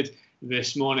contributed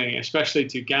this morning, especially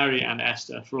to Gary and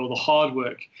Esther for all the hard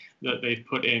work that they've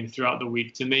put in throughout the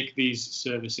week to make these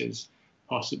services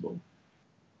possible.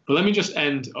 But let me just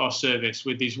end our service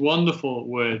with these wonderful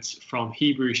words from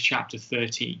Hebrews chapter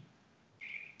 13.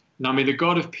 Now may the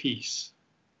God of peace,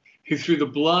 who through the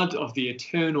blood of the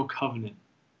eternal covenant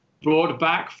brought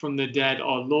back from the dead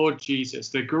our Lord Jesus,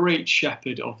 the great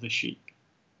shepherd of the sheep,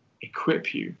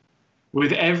 equip you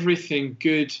with everything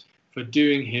good for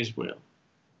doing his will,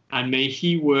 and may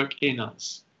he work in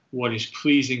us what is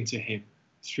pleasing to him,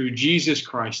 through Jesus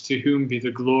Christ, to whom be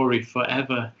the glory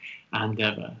forever and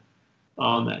ever.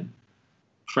 Amen.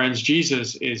 Friends,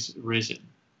 Jesus is risen.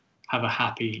 Have a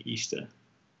happy Easter.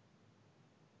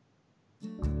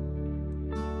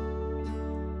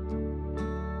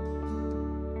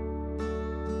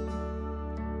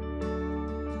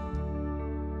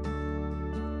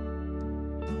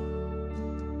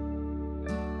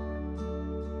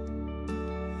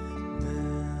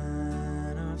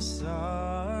 Man of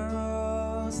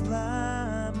sorrows,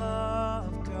 Lamb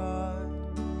of God,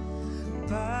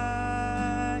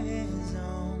 by his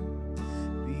own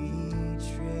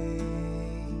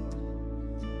betrayed,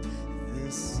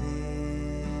 the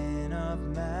sin of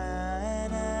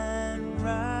man and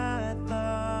wrath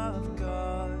of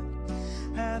God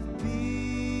have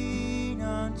been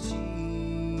on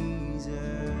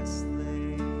Jesus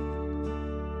laid.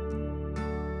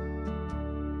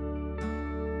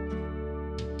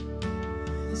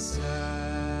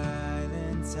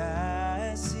 Silent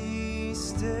as he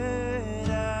stood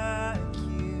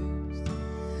accused,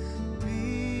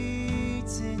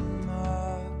 beaten,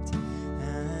 mocked,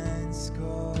 and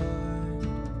scorned,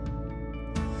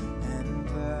 and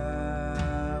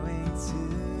bowing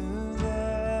to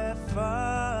the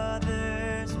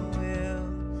Father's will,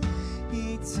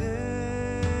 he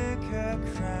took a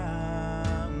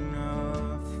crown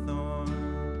of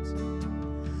thorns.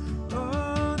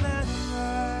 Oh, that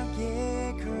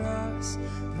rugged cross,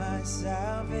 my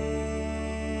salvation,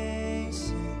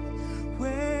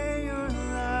 where your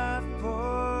love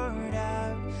poured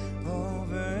out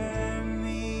over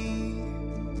me.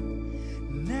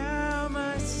 Now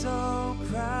my soul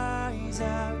cries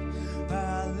out,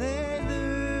 hallelujah,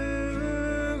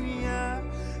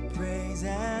 praise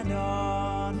and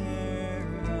honor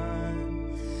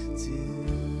unto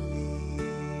thee.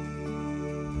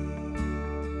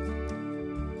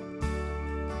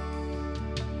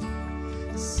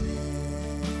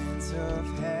 Sent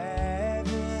of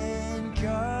heaven,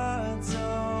 God's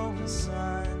own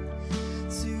Son,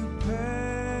 to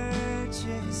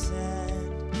purchase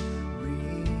and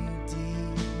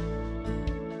redeem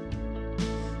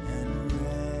and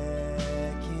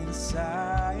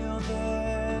reconcile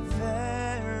the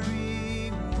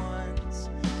very ones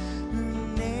who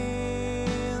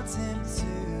nailed him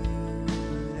to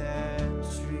that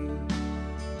tree.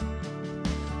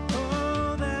 Oh,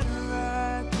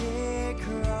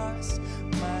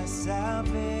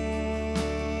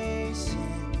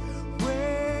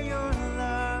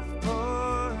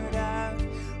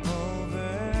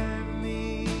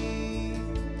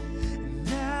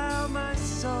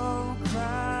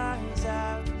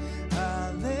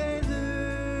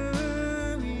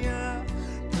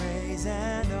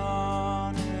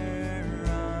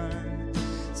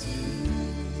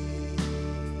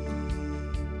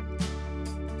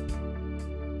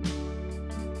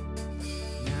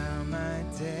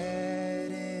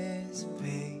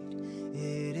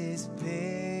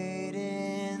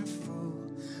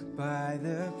 by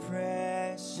the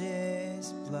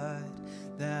precious blood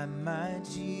that my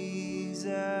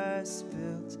Jesus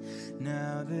spilt.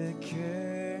 Now the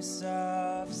curse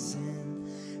of sin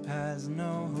has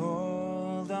no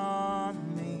hold on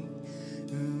me.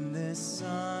 Whom the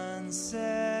Son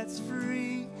sets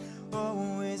free,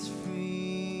 oh, is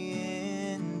free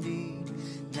indeed.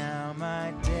 Now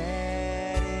my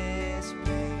debt is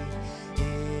paid,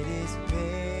 it is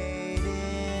paid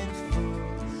in full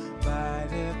by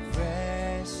the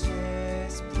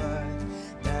precious blood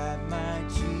that my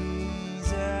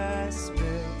Jesus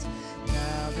spilt.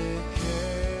 Now the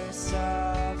curse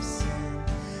of sin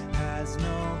has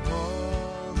no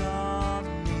hold on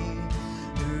me.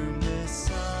 Whom the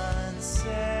Son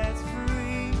sets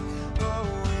free,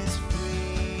 oh, is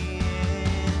free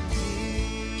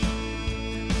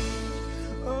indeed.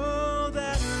 Oh,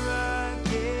 that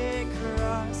rugged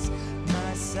cross,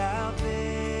 my salvation,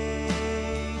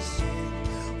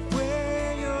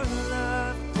 where your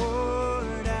love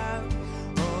poured out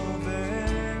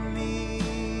over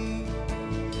me.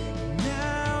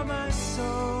 Now my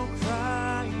soul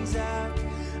cries out,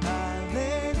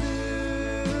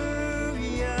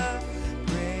 Hallelujah.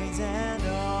 Praise and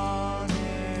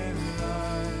honor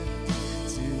are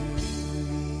to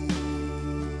thee.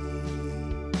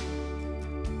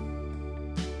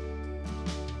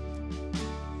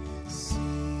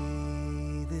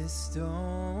 See this stone